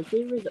out because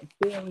there is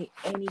barely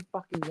any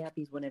fucking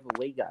yappies whenever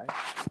we go.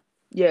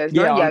 Yeah, there's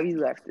Yeah, no I'm- yabbies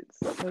left. It's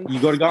so... You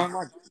got to go in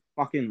like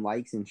fucking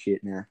lakes and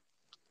shit now.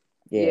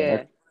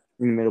 Yeah.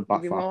 In the middle You'd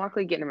butt be fuck. more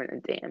likely getting them in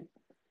a dam.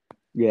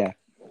 Yeah.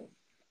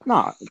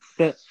 No,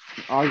 but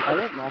I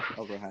don't like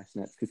Opera House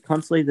nets because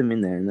can't leave them in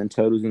there and then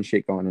turtles and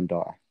shit go in and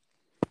die.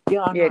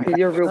 Yeah, I Yeah, know. because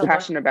you're real But, like,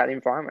 passionate about the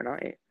environment,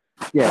 aren't you?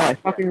 Yeah, they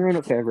fucking ruin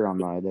it for everyone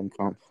though. Them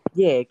cunts.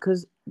 Yeah,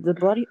 because the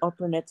bloody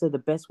opera nets are the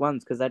best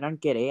ones because they don't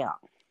get out.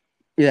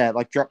 Yeah,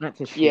 like drop nets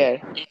are shit.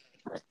 Yeah.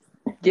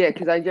 Yeah,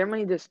 because they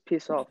generally just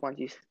piss off once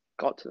you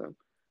got to them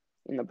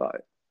in the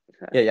boat.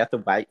 So, Yeah, you have to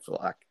wait for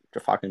like the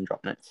fucking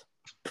drop nets.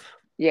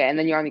 yeah, and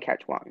then you only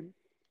catch one.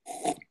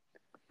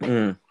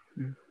 Mm.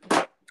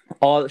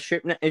 Oh, the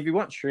shrimp net. If you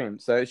want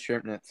shrimps, those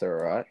shrimp nets are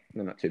alright.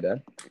 They're not too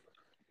bad.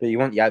 But you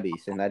want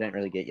yabbies, and they don't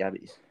really get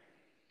yabbies.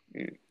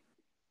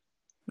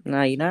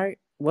 No, you know,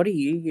 what do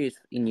you use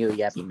in your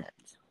yabby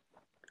nets?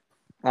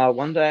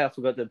 One day I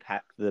forgot to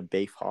pack the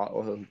beef heart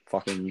or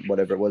fucking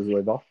whatever it was,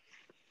 liver.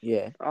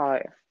 Yeah. Oh,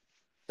 yeah.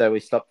 So we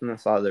stopped on the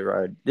side of the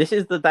road. This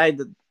is the day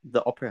that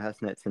the opera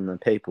has nets and the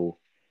people.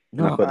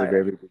 And No. I've got the Oh,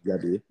 very big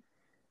yabby.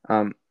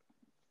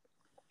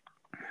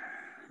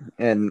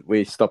 And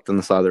we stopped on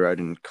the side of the road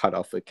and cut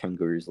off a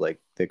kangaroo's leg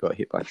that got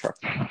hit by a truck.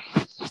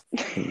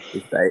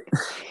 This day.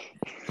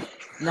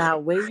 No,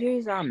 we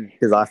use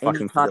Because I any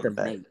fucking type forgot of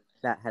that. meat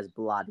that has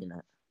blood in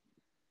it.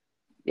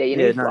 Yeah, you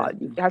Yeah, need no.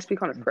 blood. It has to be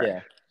kind of fresh.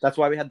 Yeah, that's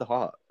why we had the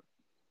heart.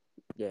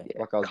 Yeah.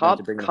 Yeah. Like I was meant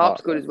to bring the heart.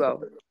 Carp's good as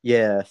well.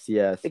 Yes.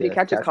 If you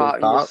catch a Catch carp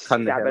and you just cut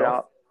the stab head it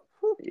off. up,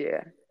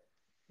 yeah,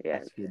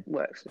 That's good.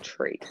 works a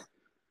treat.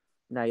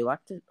 No, I like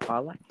to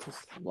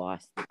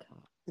slice the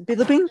carp.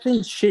 There's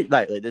been shit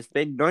lately. There's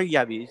been no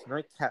yabbies,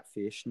 no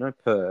catfish, no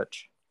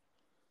perch.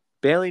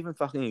 Barely even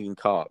fucking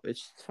carp.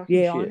 It's just fucking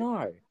Yeah, shit. I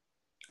know.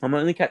 I'm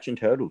only catching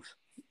turtles.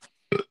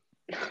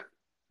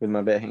 With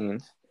my bare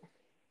hands.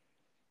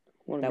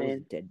 What a That was a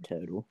man. dead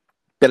turtle.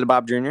 Billy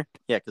Bob Jr.?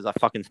 Yeah, because I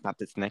fucking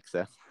snapped its neck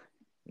there.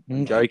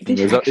 I'm joking. Did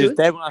you It was actually?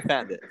 dead when I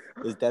found it.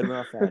 It was dead when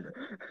I found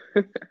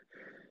it.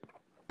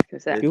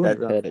 What's that? You Dead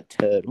wouldn't when I hurt a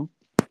turtle.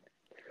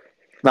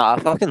 No, I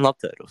fucking love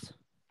turtles.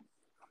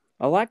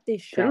 I like their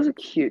Turtles shells. are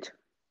cute.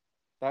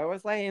 They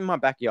always lay in my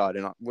backyard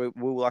and we'll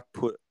like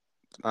put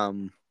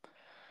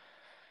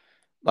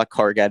like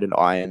corrugated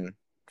iron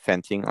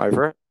fencing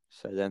over it.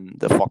 So then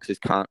the foxes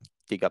can't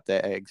dig up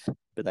their eggs,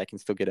 but they can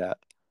still get out.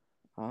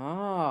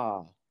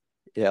 Ah.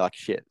 Yeah, like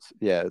shit.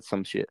 Yeah,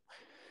 some shit.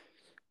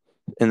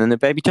 And then the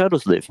baby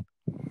turtles live.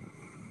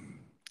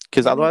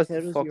 Because How many otherwise,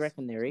 turtles do you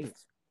reckon there is?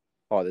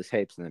 Oh, there's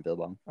heaps in the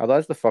billabong.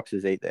 Otherwise, the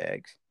foxes eat their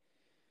eggs.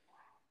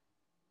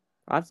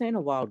 I've seen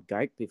a wild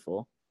goat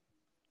before.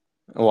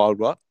 A wild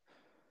what?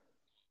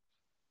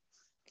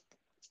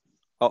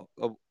 Oh,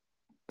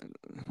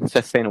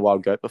 Seth's seen a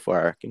wild goat before,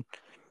 I reckon.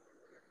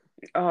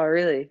 Oh,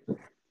 really?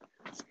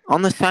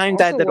 On the same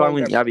Also day that I wild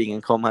went goat. yabbing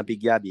and called my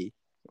big yabby,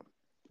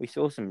 we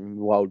saw some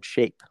wild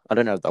sheep. I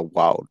don't know if they're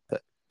wild,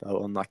 but they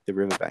were on like the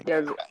riverbank.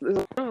 Yeah, there's a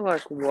lot of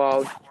like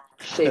wild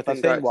sheep I've and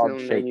seen goats wild in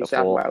the sheep New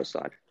South before. Wales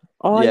side.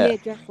 Oh Yeah. yeah,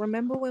 Jeff.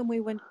 Remember when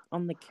we went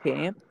on the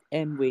camp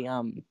and we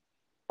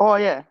Oh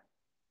yeah,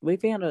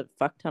 found a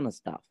fuck ton of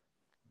stuff.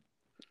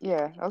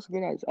 yeah, that was a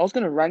good idea. I was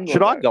gonna wrangle.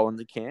 Should I though. go on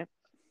the camp?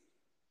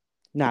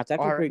 No, it's I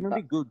actually reckon pretty. it'd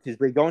be good because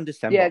we go in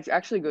December. Yeah, it's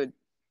actually good.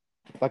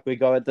 Like we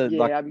go at the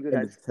Yeah, that'd be good.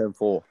 end of term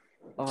 4. So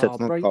Oh, it's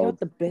not bro, you cold. got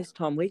the best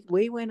time.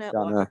 We went at Yeah,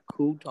 I like know. a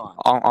cool time,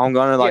 I'm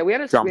gonna like Yeah, we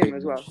had a jump swim in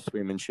as and well.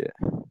 swim and shit.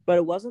 but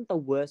it wasn't the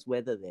worst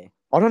weather there.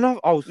 I don't know if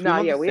I'll swim No,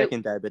 on yeah, the we had-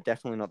 second day, but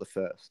definitely not the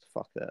first.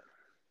 Fuck that.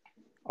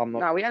 I'm not.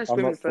 No, we had a I'm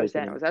swim not the first day.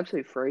 sleeping And it in. was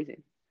absolutely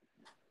freezing.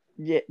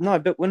 Yeah, no,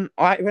 but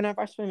whenever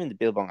I swim in the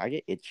billabong, I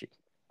get itchy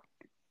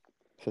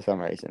for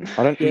some reason.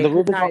 I don't. Yeah, the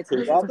river's no, not it's too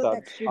 'cause bad, it's got but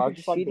that I stupid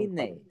just like shit being in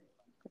there. covered.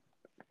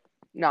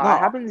 No, No. it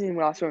happens in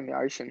when I swim in the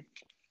ocean.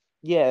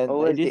 Yeah,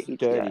 Always it is get itchy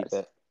dirty, eyes.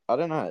 but I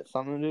don't know. It's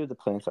something to do with the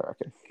plants, I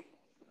reckon.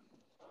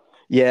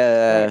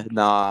 Yeah,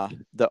 nah,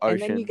 the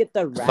ocean. And then you get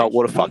the rash.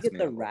 Saltwater You fucks get me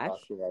the up, I rash.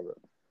 fucking love it.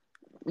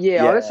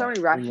 Yeah, I got so many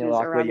and rashes you're like,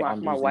 where around your my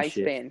undies and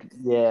shit. waistband.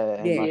 Yeah,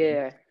 and Yeah. like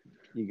Yeah,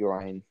 your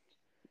groin.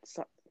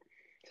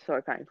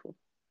 so painful.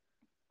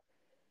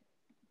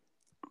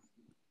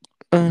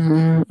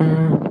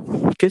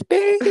 Cause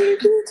baby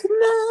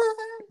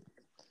tonight.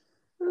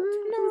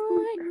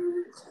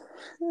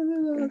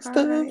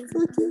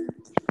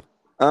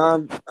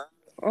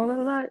 All the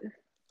light.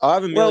 I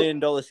have $1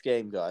 million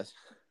scheme, guys.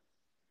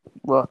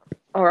 What?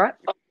 All right.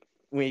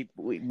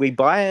 We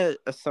buy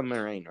a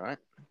submarine, right?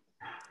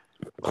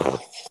 I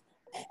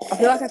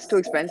feel like that's too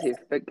expensive,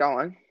 but go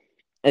on.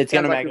 It's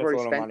Sounds gonna like make we've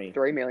us a already lot of spent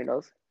money. $3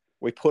 million.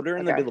 We put her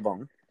in the Okay.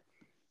 billabong.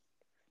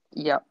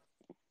 Yep.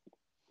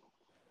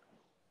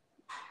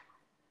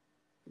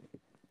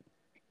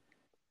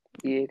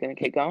 You gonna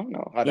keep going?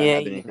 Or? I don't Yeah,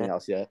 have you anything know.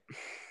 else yet.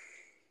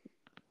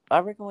 I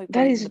reckon we put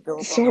That it in is the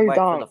billabong so and wait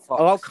dumb. for the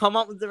fox. Oh, I'll come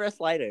up with the rest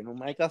later, and it'll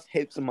make us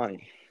heaps of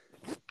money.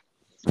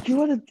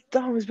 You are the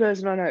dumbest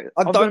person I know. I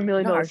I've got don't $1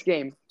 million know.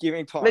 scheme. Give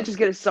me time. Let's just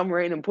get a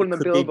submarine and put in It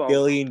the could be billabong. $1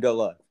 billion,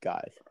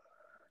 guys.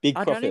 Big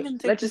I profit. don't even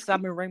think Let's the just-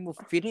 submarine will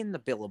fit in the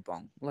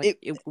billabong. Like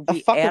it will A be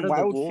fucking out of the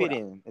whale would water. fit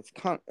in.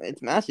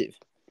 It's massive.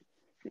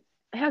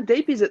 How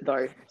deep is it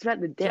though? It's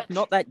about the It's depth.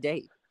 not that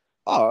deep.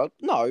 Oh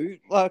no!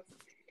 Like,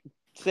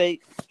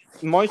 see,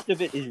 most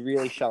of it is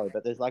really shallow,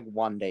 but there's like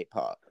one deep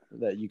part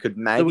that you could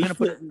maybe. So we're gonna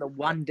put it in the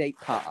one deep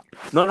part.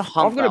 Not a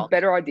hump I've got a whale,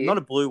 better idea. not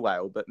a blue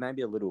whale, but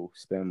maybe a little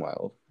sperm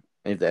whale.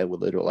 If they were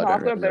little, I No, don't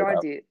I've got a really better know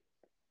about. idea.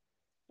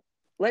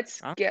 Let's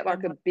Huh? get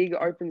like a big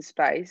open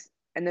space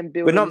and then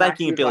build. We're not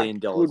making massive, $1 billion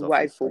like, good off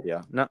wave this pool.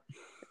 idea. No,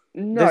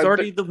 No, There's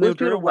already but the let's build a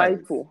drill wave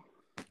whales. pool.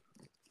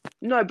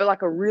 No, but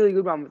like a really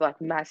good one with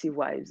like massive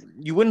waves.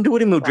 You wouldn't do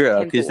it in Mildura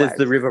 10 because foot there's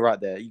the waves. river right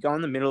there. You go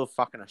in the middle of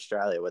fucking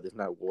Australia where there's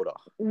no water.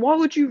 Why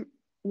would you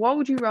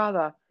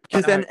rather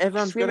Because No, then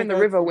everyone's swim going in to the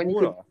go river to the when you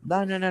water.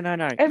 could?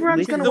 No. Everyone's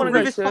Listen gonna The want to to go me.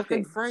 river's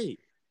fucking surfing. free.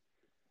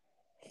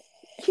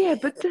 Yeah,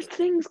 but the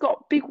thing's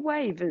got big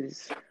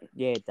waves.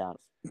 Yeah, it does.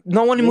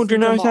 No one in Listen Mildura to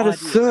knows my how to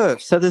idea.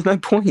 surf, so there's no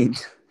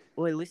point.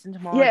 Well, listen to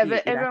my Yeah, idea. but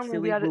It everyone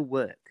will be actually able will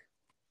work.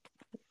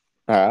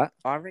 Alright.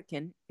 I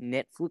reckon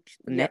Netflix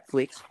Yeah.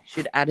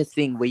 should add a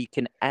thing where you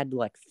can add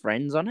like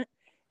friends on it,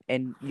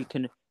 and you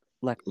can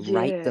like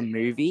rate the Yeah.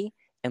 movie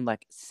and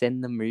like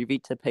send the movie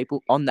to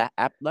people on that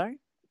app though.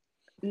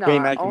 No, Can you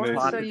I make a want it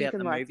movie? so Type you about can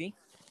the like movie.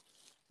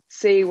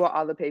 see what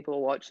other people are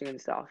watching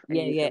and stuff. And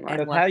Yeah, you yeah, can, like,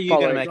 and But how are you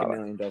follow going to each make $1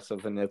 other. million off a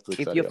Netflix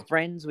If idea? you're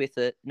friends with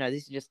it, no,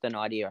 this is just an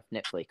idea of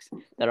Netflix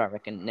that I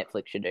reckon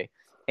Netflix should do.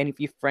 And if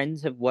your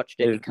friends have watched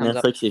it, If it comes Netflix,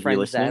 up if you're friends that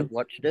listening. have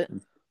watched it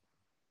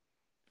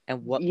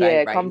and what Yeah,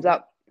 they it comes rated it.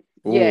 up.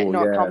 Yeah, Ooh,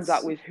 no, it comes up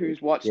yes. with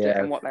who's watched it Yeah.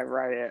 and what they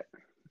rate it.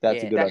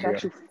 That's Yeah. a good That's idea.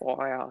 actually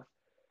fire.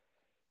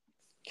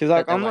 Because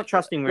like, But they I'm not won't do it.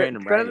 trusting But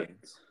random it's better than-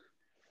 ratings.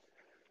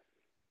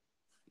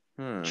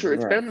 True,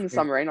 it's yeah. better than the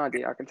submarine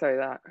idea. I can tell you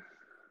that.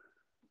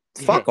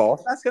 Fuck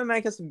off. That's going to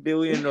make us $1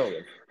 billion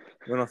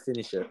when I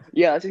finish it.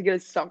 Yeah, let's just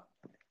get some.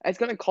 It's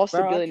going to cost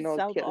Bro, $1 I billion just to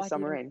sell get the the idea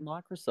submarine. to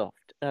Microsoft,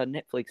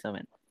 Netflix, I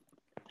mean.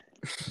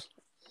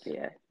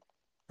 Yeah.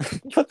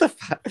 What the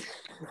fuck?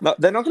 No,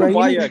 they're not going to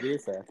Bro, buy you your know- idea,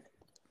 sir.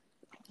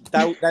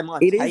 They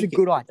might It take is a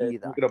good but idea, they're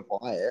though. not going to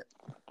buy it.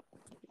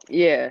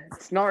 Yeah,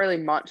 it's not really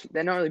much.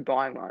 They're not really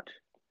buying much.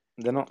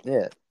 They're not,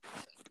 yeah.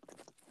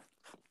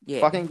 Yeah.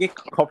 Fucking get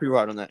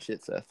copyright on that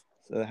shit, Seth.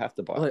 So they have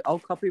to buy it. Look, I'll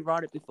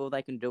copyright it before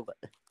they can do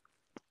it.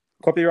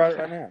 Copyright it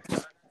right now.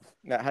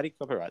 Yeah, how do you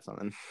copyright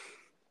something?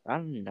 I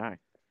don't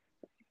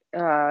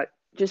know.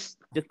 Just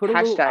Just put a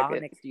little Hashtag R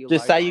it. next to your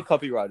Just logo. say you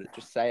copyright it.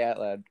 Just say out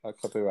loud, I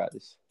copyright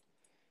this.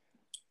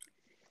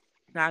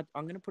 No,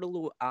 I'm going to put a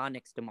little R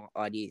next to my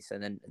idea so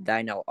then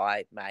they know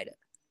I made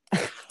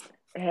it.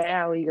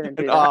 how are you going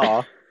to do that?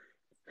 Oh.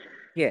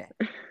 Yeah.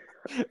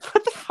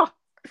 What the fuck?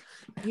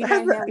 You know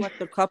how like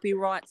the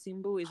copyright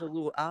symbol is a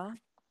little R?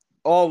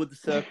 Oh, with the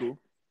circle.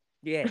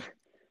 Yeah.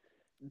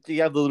 Do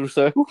you have the little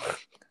circle?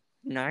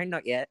 No,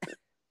 not yet.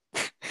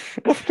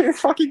 It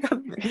fucking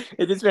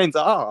it just means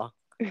R.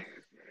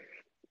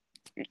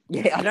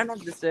 Yeah, I don't have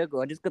the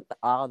circle. I just got the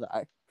R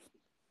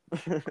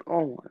though.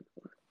 Oh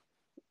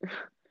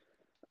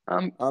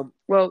my.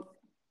 Well,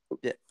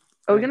 Yeah.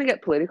 are we going to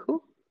get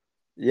political?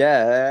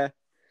 Yeah.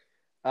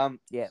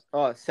 Yeah.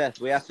 Oh, Seth,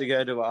 we have to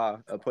go to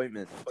our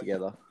appointment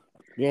together.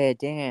 Yeah,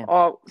 damn.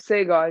 Oh, see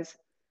you guys.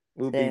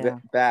 We'll be Yeah.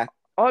 back.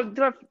 Oh, did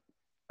I?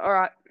 All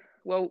right.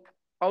 Well,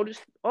 I'll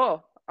just.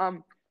 Oh,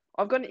 I've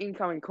got an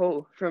incoming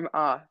call from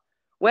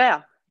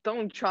Wow,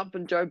 Donald Trump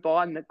and Joe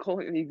Biden are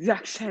calling at the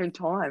exact same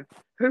time.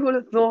 Who would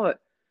have thought?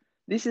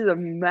 This is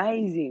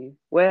amazing.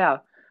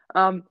 Wow.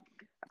 Joe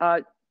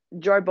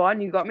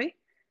Biden, you got me?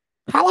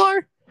 Hello.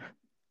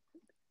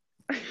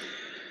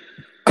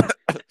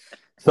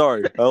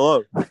 Sorry.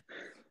 Hello.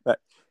 Wait.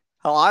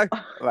 Hello.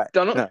 Wait.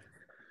 Donald. No.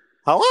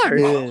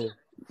 Hello.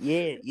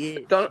 Yeah.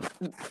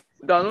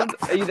 Donald,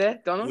 are you there?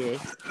 Donald.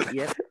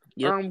 Yes.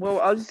 Yep. Well,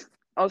 I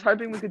was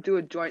hoping we could do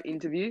a joint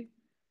interview.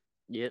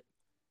 Yep.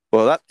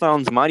 Well, that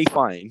sounds mighty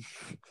fine.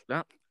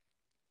 What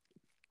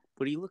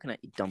are you looking at,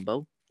 you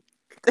dumbo?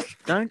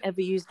 Don't ever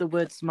use the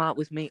word smart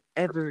with me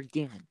ever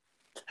again.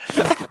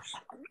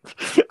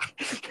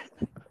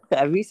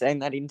 Have you seen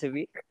that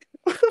interview?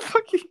 What the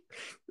fuck?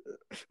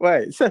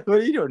 Wait, Seth, what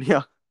are you doing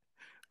here?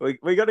 We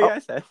gotta go,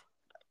 Seth.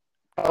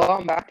 Oh,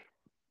 I'm back.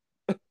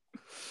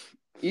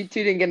 You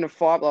two didn't get in a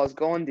fight while I was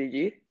gone, did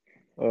you?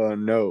 Oh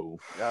no.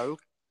 No.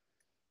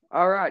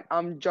 All right,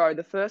 Joe,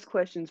 the first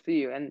question's for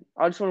you, and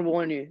I just want to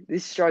warn you,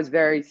 this show's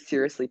very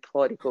seriously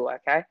political,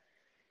 okay?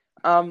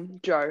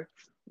 Joe,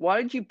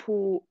 why did you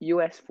pull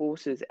US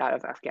forces out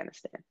of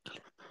Afghanistan?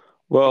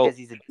 Well, Because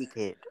he's a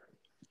dickhead.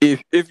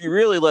 if you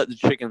really let the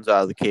chickens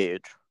out of the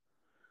cage,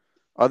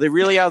 are they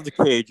really out of the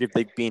cage if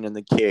they've been in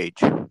the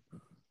cage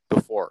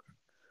before?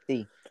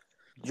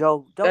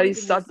 Joel, That don't is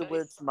even such- use the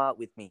word smart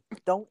with me.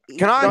 Don't.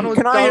 Can I Donald,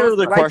 hear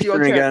the wait for question your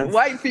turn. again?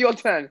 Wait for your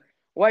turn.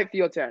 Wait for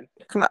your turn.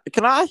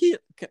 Can I hear?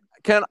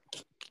 Can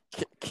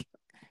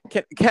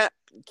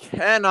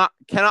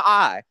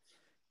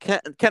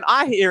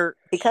I hear?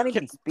 He can't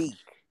even speak.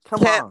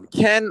 Come on.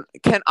 Can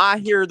I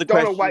hear the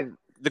Donald, question?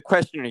 The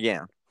question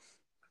again.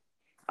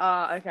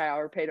 Okay,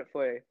 I'll repeat it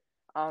for you.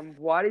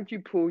 Why did you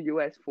pull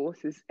US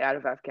forces out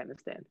of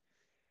Afghanistan?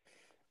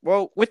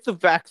 Well, with the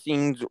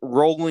vaccines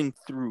rolling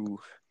through,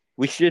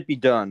 we should be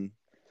done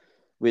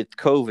with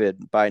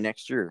COVID by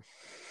next year.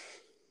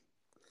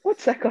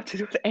 What's that got to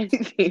do with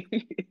anything?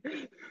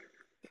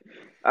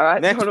 All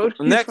right, Next, Donald.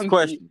 this next one's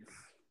question.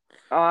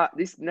 for you.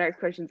 This next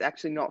question's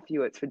actually not for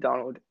you. It's for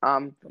Donald.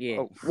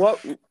 Yeah.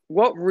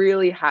 What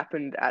really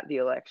happened at the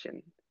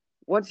election?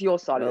 What's your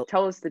side of Well- it?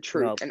 Tell us the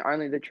truth well- and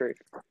only the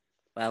truth.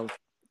 Well,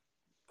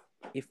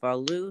 if I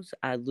lose,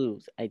 I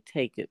lose. I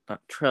take it. But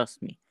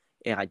trust me,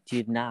 I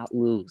did not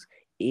lose.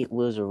 It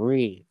was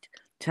rigged.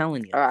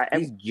 Telling you. All right,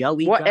 and These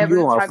Joey what guys,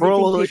 evidence are have you think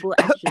full of people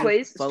actually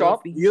Please follow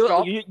stop. these?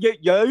 Stop.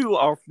 You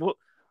are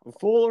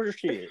full of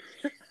shit.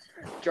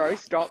 Joe,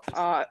 stop.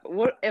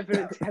 What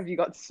evidence have you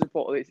got to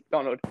support this,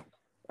 Donald?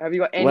 Have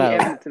you got any Well-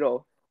 evidence at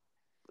all?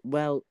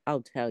 Well,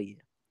 I'll tell you.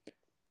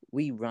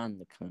 We run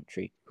the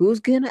country. Who's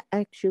gonna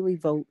actually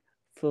vote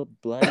for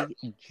bloody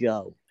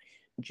Joe?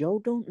 Joe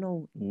don't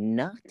know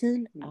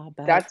nothing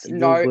about That's the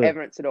no world.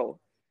 evidence at all.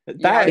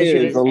 That haven't is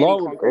seen a any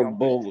load concrete of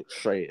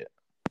bullshit.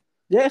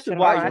 That's Shut up,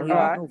 why Joe. you're You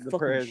not don't know the fucking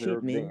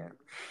president. shit,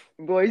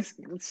 man. Boys,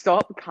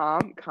 stop.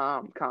 Calm.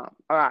 All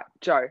right,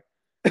 Joe.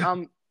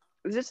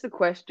 Just the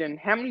question: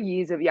 how many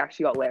years have you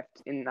actually got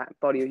left in that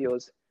body of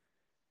yours?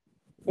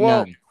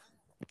 Well, None.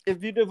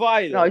 If you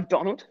divide no, it,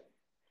 Donald.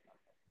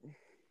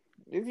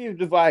 if you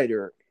divide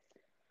her,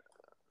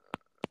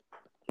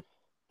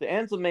 the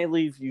answer may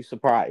leave you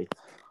surprised.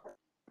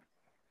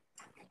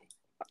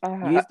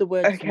 Use the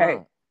word okay.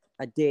 smart.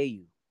 I dare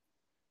you.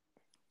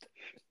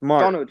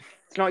 Smart. Donald,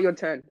 it's not your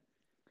turn.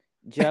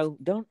 Joe,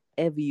 don't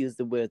ever use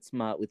the word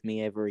smart with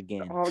me ever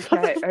again.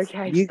 Okay,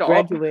 You stop.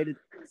 graduated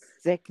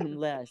second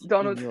last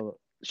Donald. in your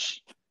Shh.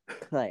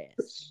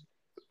 class.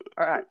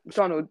 All right,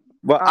 Donald.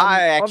 But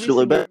I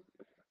actually obviously bet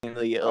in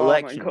the Oh my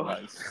election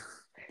God. was.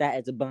 That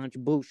is a bunch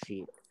of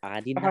bullshit.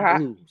 I did not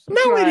Alright. lose. No,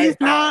 it Right, is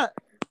not.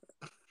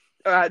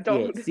 All right, Yeah,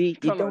 Donald. see, you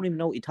Donald, don't even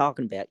know what you're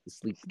talking about, you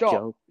sleepy Stop.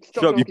 Joe.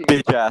 Stop Shut your talking.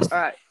 bitch ass. All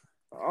right.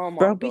 Oh my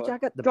Bro, God. bitch, I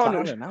got the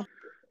Donald. bottle now.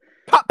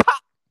 Pop, pop.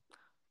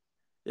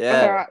 All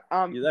Yeah.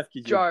 right, You left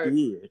because Joe.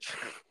 you're a bitch.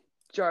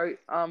 Joe,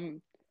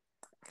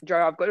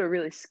 I've got a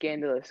really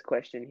scandalous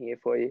question here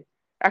for you.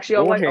 Actually,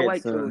 Go I'll ahead,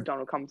 wait till son.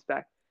 Donald comes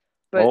back.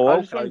 But Oh,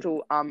 I just okay. wanted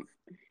to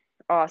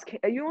ask: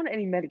 are you on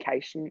any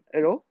medication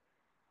at all?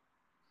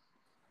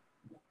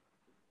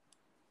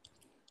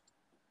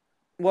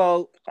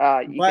 Well,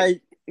 You by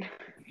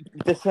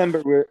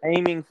December, we're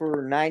aiming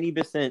for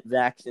 90%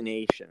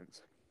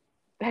 vaccinations.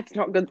 That's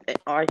not good.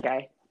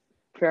 Okay,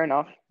 fair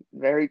enough.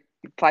 Very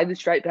played the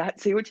straight bat.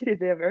 See what you did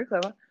there. Very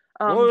clever.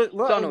 What was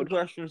the Donald.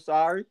 question?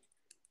 Sorry.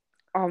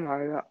 Oh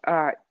my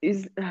God.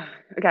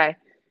 Okay.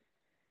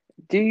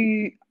 Do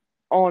you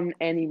on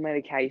any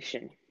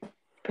medication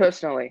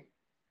personally?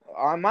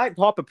 I might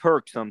pop a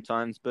perk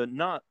sometimes, but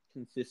not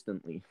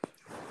consistently.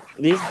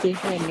 This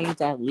dickhead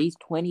needs at least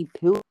 20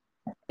 pills.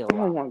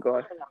 Oh my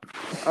God.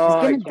 He's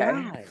Oh, gonna okay.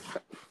 die.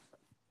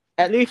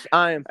 At least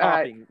I am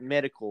Alright. popping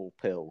medical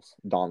pills,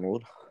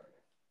 Donald.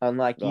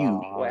 Unlike you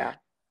Wow.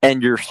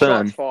 and your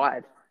son. Shots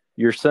fired.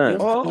 Your son.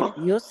 Oh.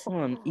 Your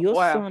son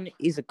Wow. son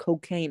is a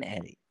cocaine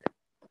addict.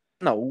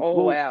 No.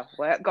 Oh well,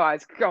 wow,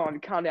 guys, go on,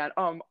 calm down.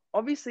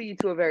 Obviously you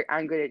two are very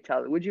angry at each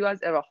other. Would you guys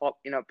ever hop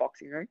in a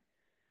boxing ring?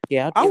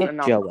 Yeah, I'll- I'll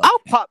fuck Joe up. I'll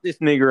pop this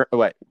nigger.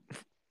 Wait.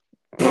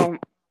 Um,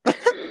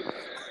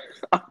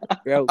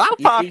 Bro, I'll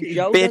you pop see, his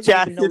Joe bitch doesn't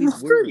ass even know in the his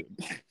street.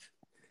 words.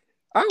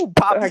 I'll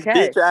pop his Okay.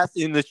 bitch ass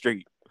in the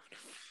street.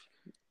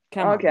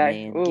 Come Okay,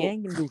 on, man. well- You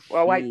ain't gonna do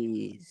well, wait.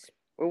 shiz.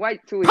 we'll wait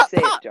till we Pop, see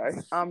pop. it,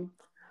 Joe.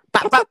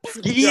 Pop, pop.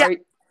 Yeah. Joe,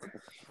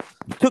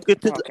 Took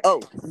it to Okay. the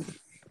O.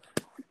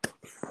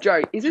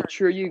 Joe, is it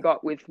true you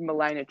got with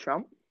Melania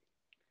Trump?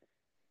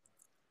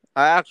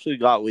 I actually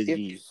got with If-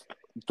 his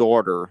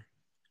daughter.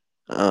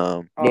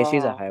 Yeah,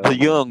 she's a Oh, hoe. The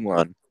young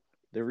one.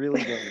 The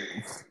really young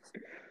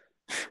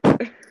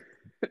one.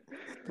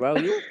 Bro,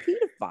 you're a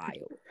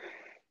pedophile.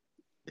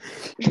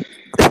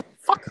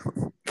 Fuck.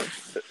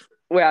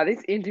 Wow,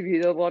 this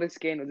interview, a lot of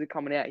scandals are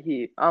coming out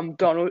here.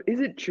 Donald, is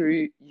it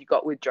true you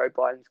got with Joe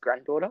Biden's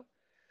granddaughter?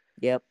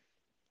 Yep.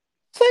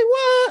 Say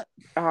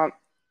what?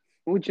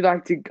 Would you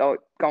like to go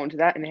into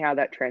that and how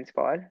that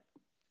transpired?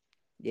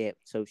 Yep.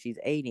 So she's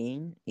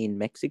 18 in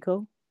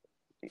Mexico.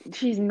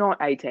 She's not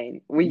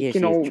 18. We Yeah,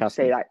 can she is, all trust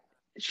see me. that.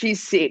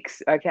 She's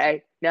 6,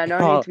 okay? Now, no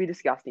Oh. need to be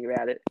disgusting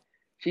about it.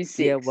 She's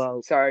 6. Yeah,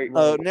 well- so,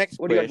 Next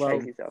what do you got to say question.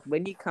 to yourself?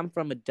 When you come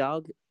from a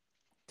dog,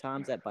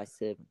 times that by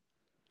 7.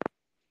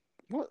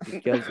 What?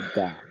 Joe's a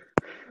dog.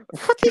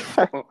 What the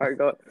fuck? Oh my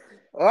God.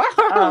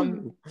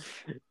 Um,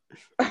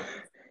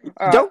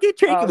 All Don't get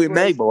tricky with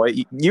me,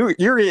 boys. boy. You're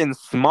getting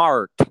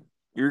smart.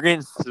 You're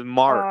getting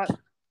smart.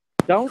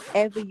 Don't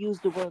ever use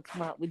the word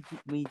smart with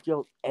me,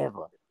 Joe,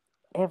 ever.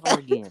 Ever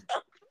again.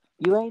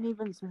 You ain't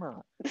even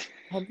smart.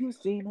 Have you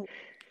seen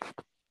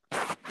it?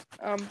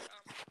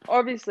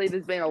 Obviously,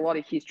 there's been a lot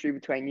of history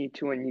between you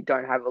two, and you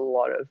don't have a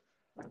lot of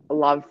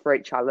love for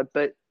each other.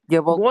 But Yeah,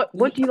 well,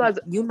 what do you guys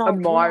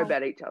admire know.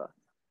 about each other?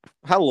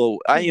 Hello,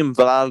 I am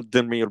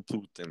Vladimir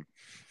Putin.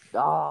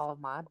 Oh,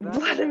 my brother.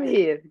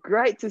 Vladimir,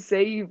 great to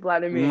see you,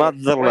 Vladimir.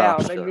 Mother Wow, I've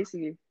Russia. been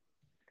missing you.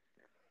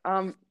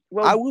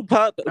 Well, I will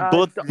put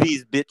both Don-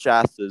 these bitch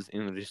asses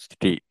in the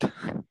street.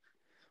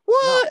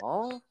 What?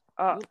 No.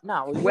 uh,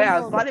 No. you wow,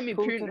 know that Vladimir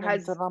Putin Putin and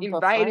has Trump are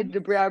invaded friends? the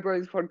Brow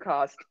Bros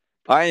podcast.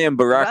 I am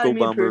Barack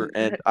Vladimir Obama Putin-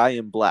 and I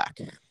am black.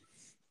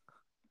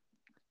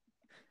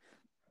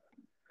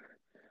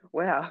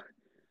 Wow.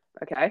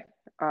 Okay.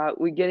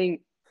 We're getting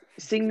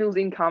signals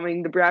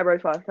incoming. The Brow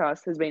Bros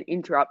podcast has been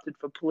interrupted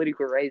for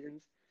political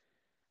reasons.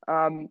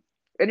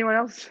 Anyone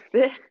else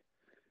there?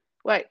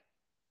 Wait.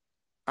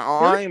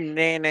 I'm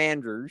Nan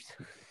Andrews.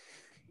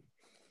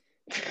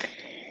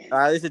 All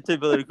right, this is too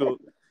political.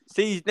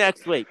 See you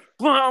next week.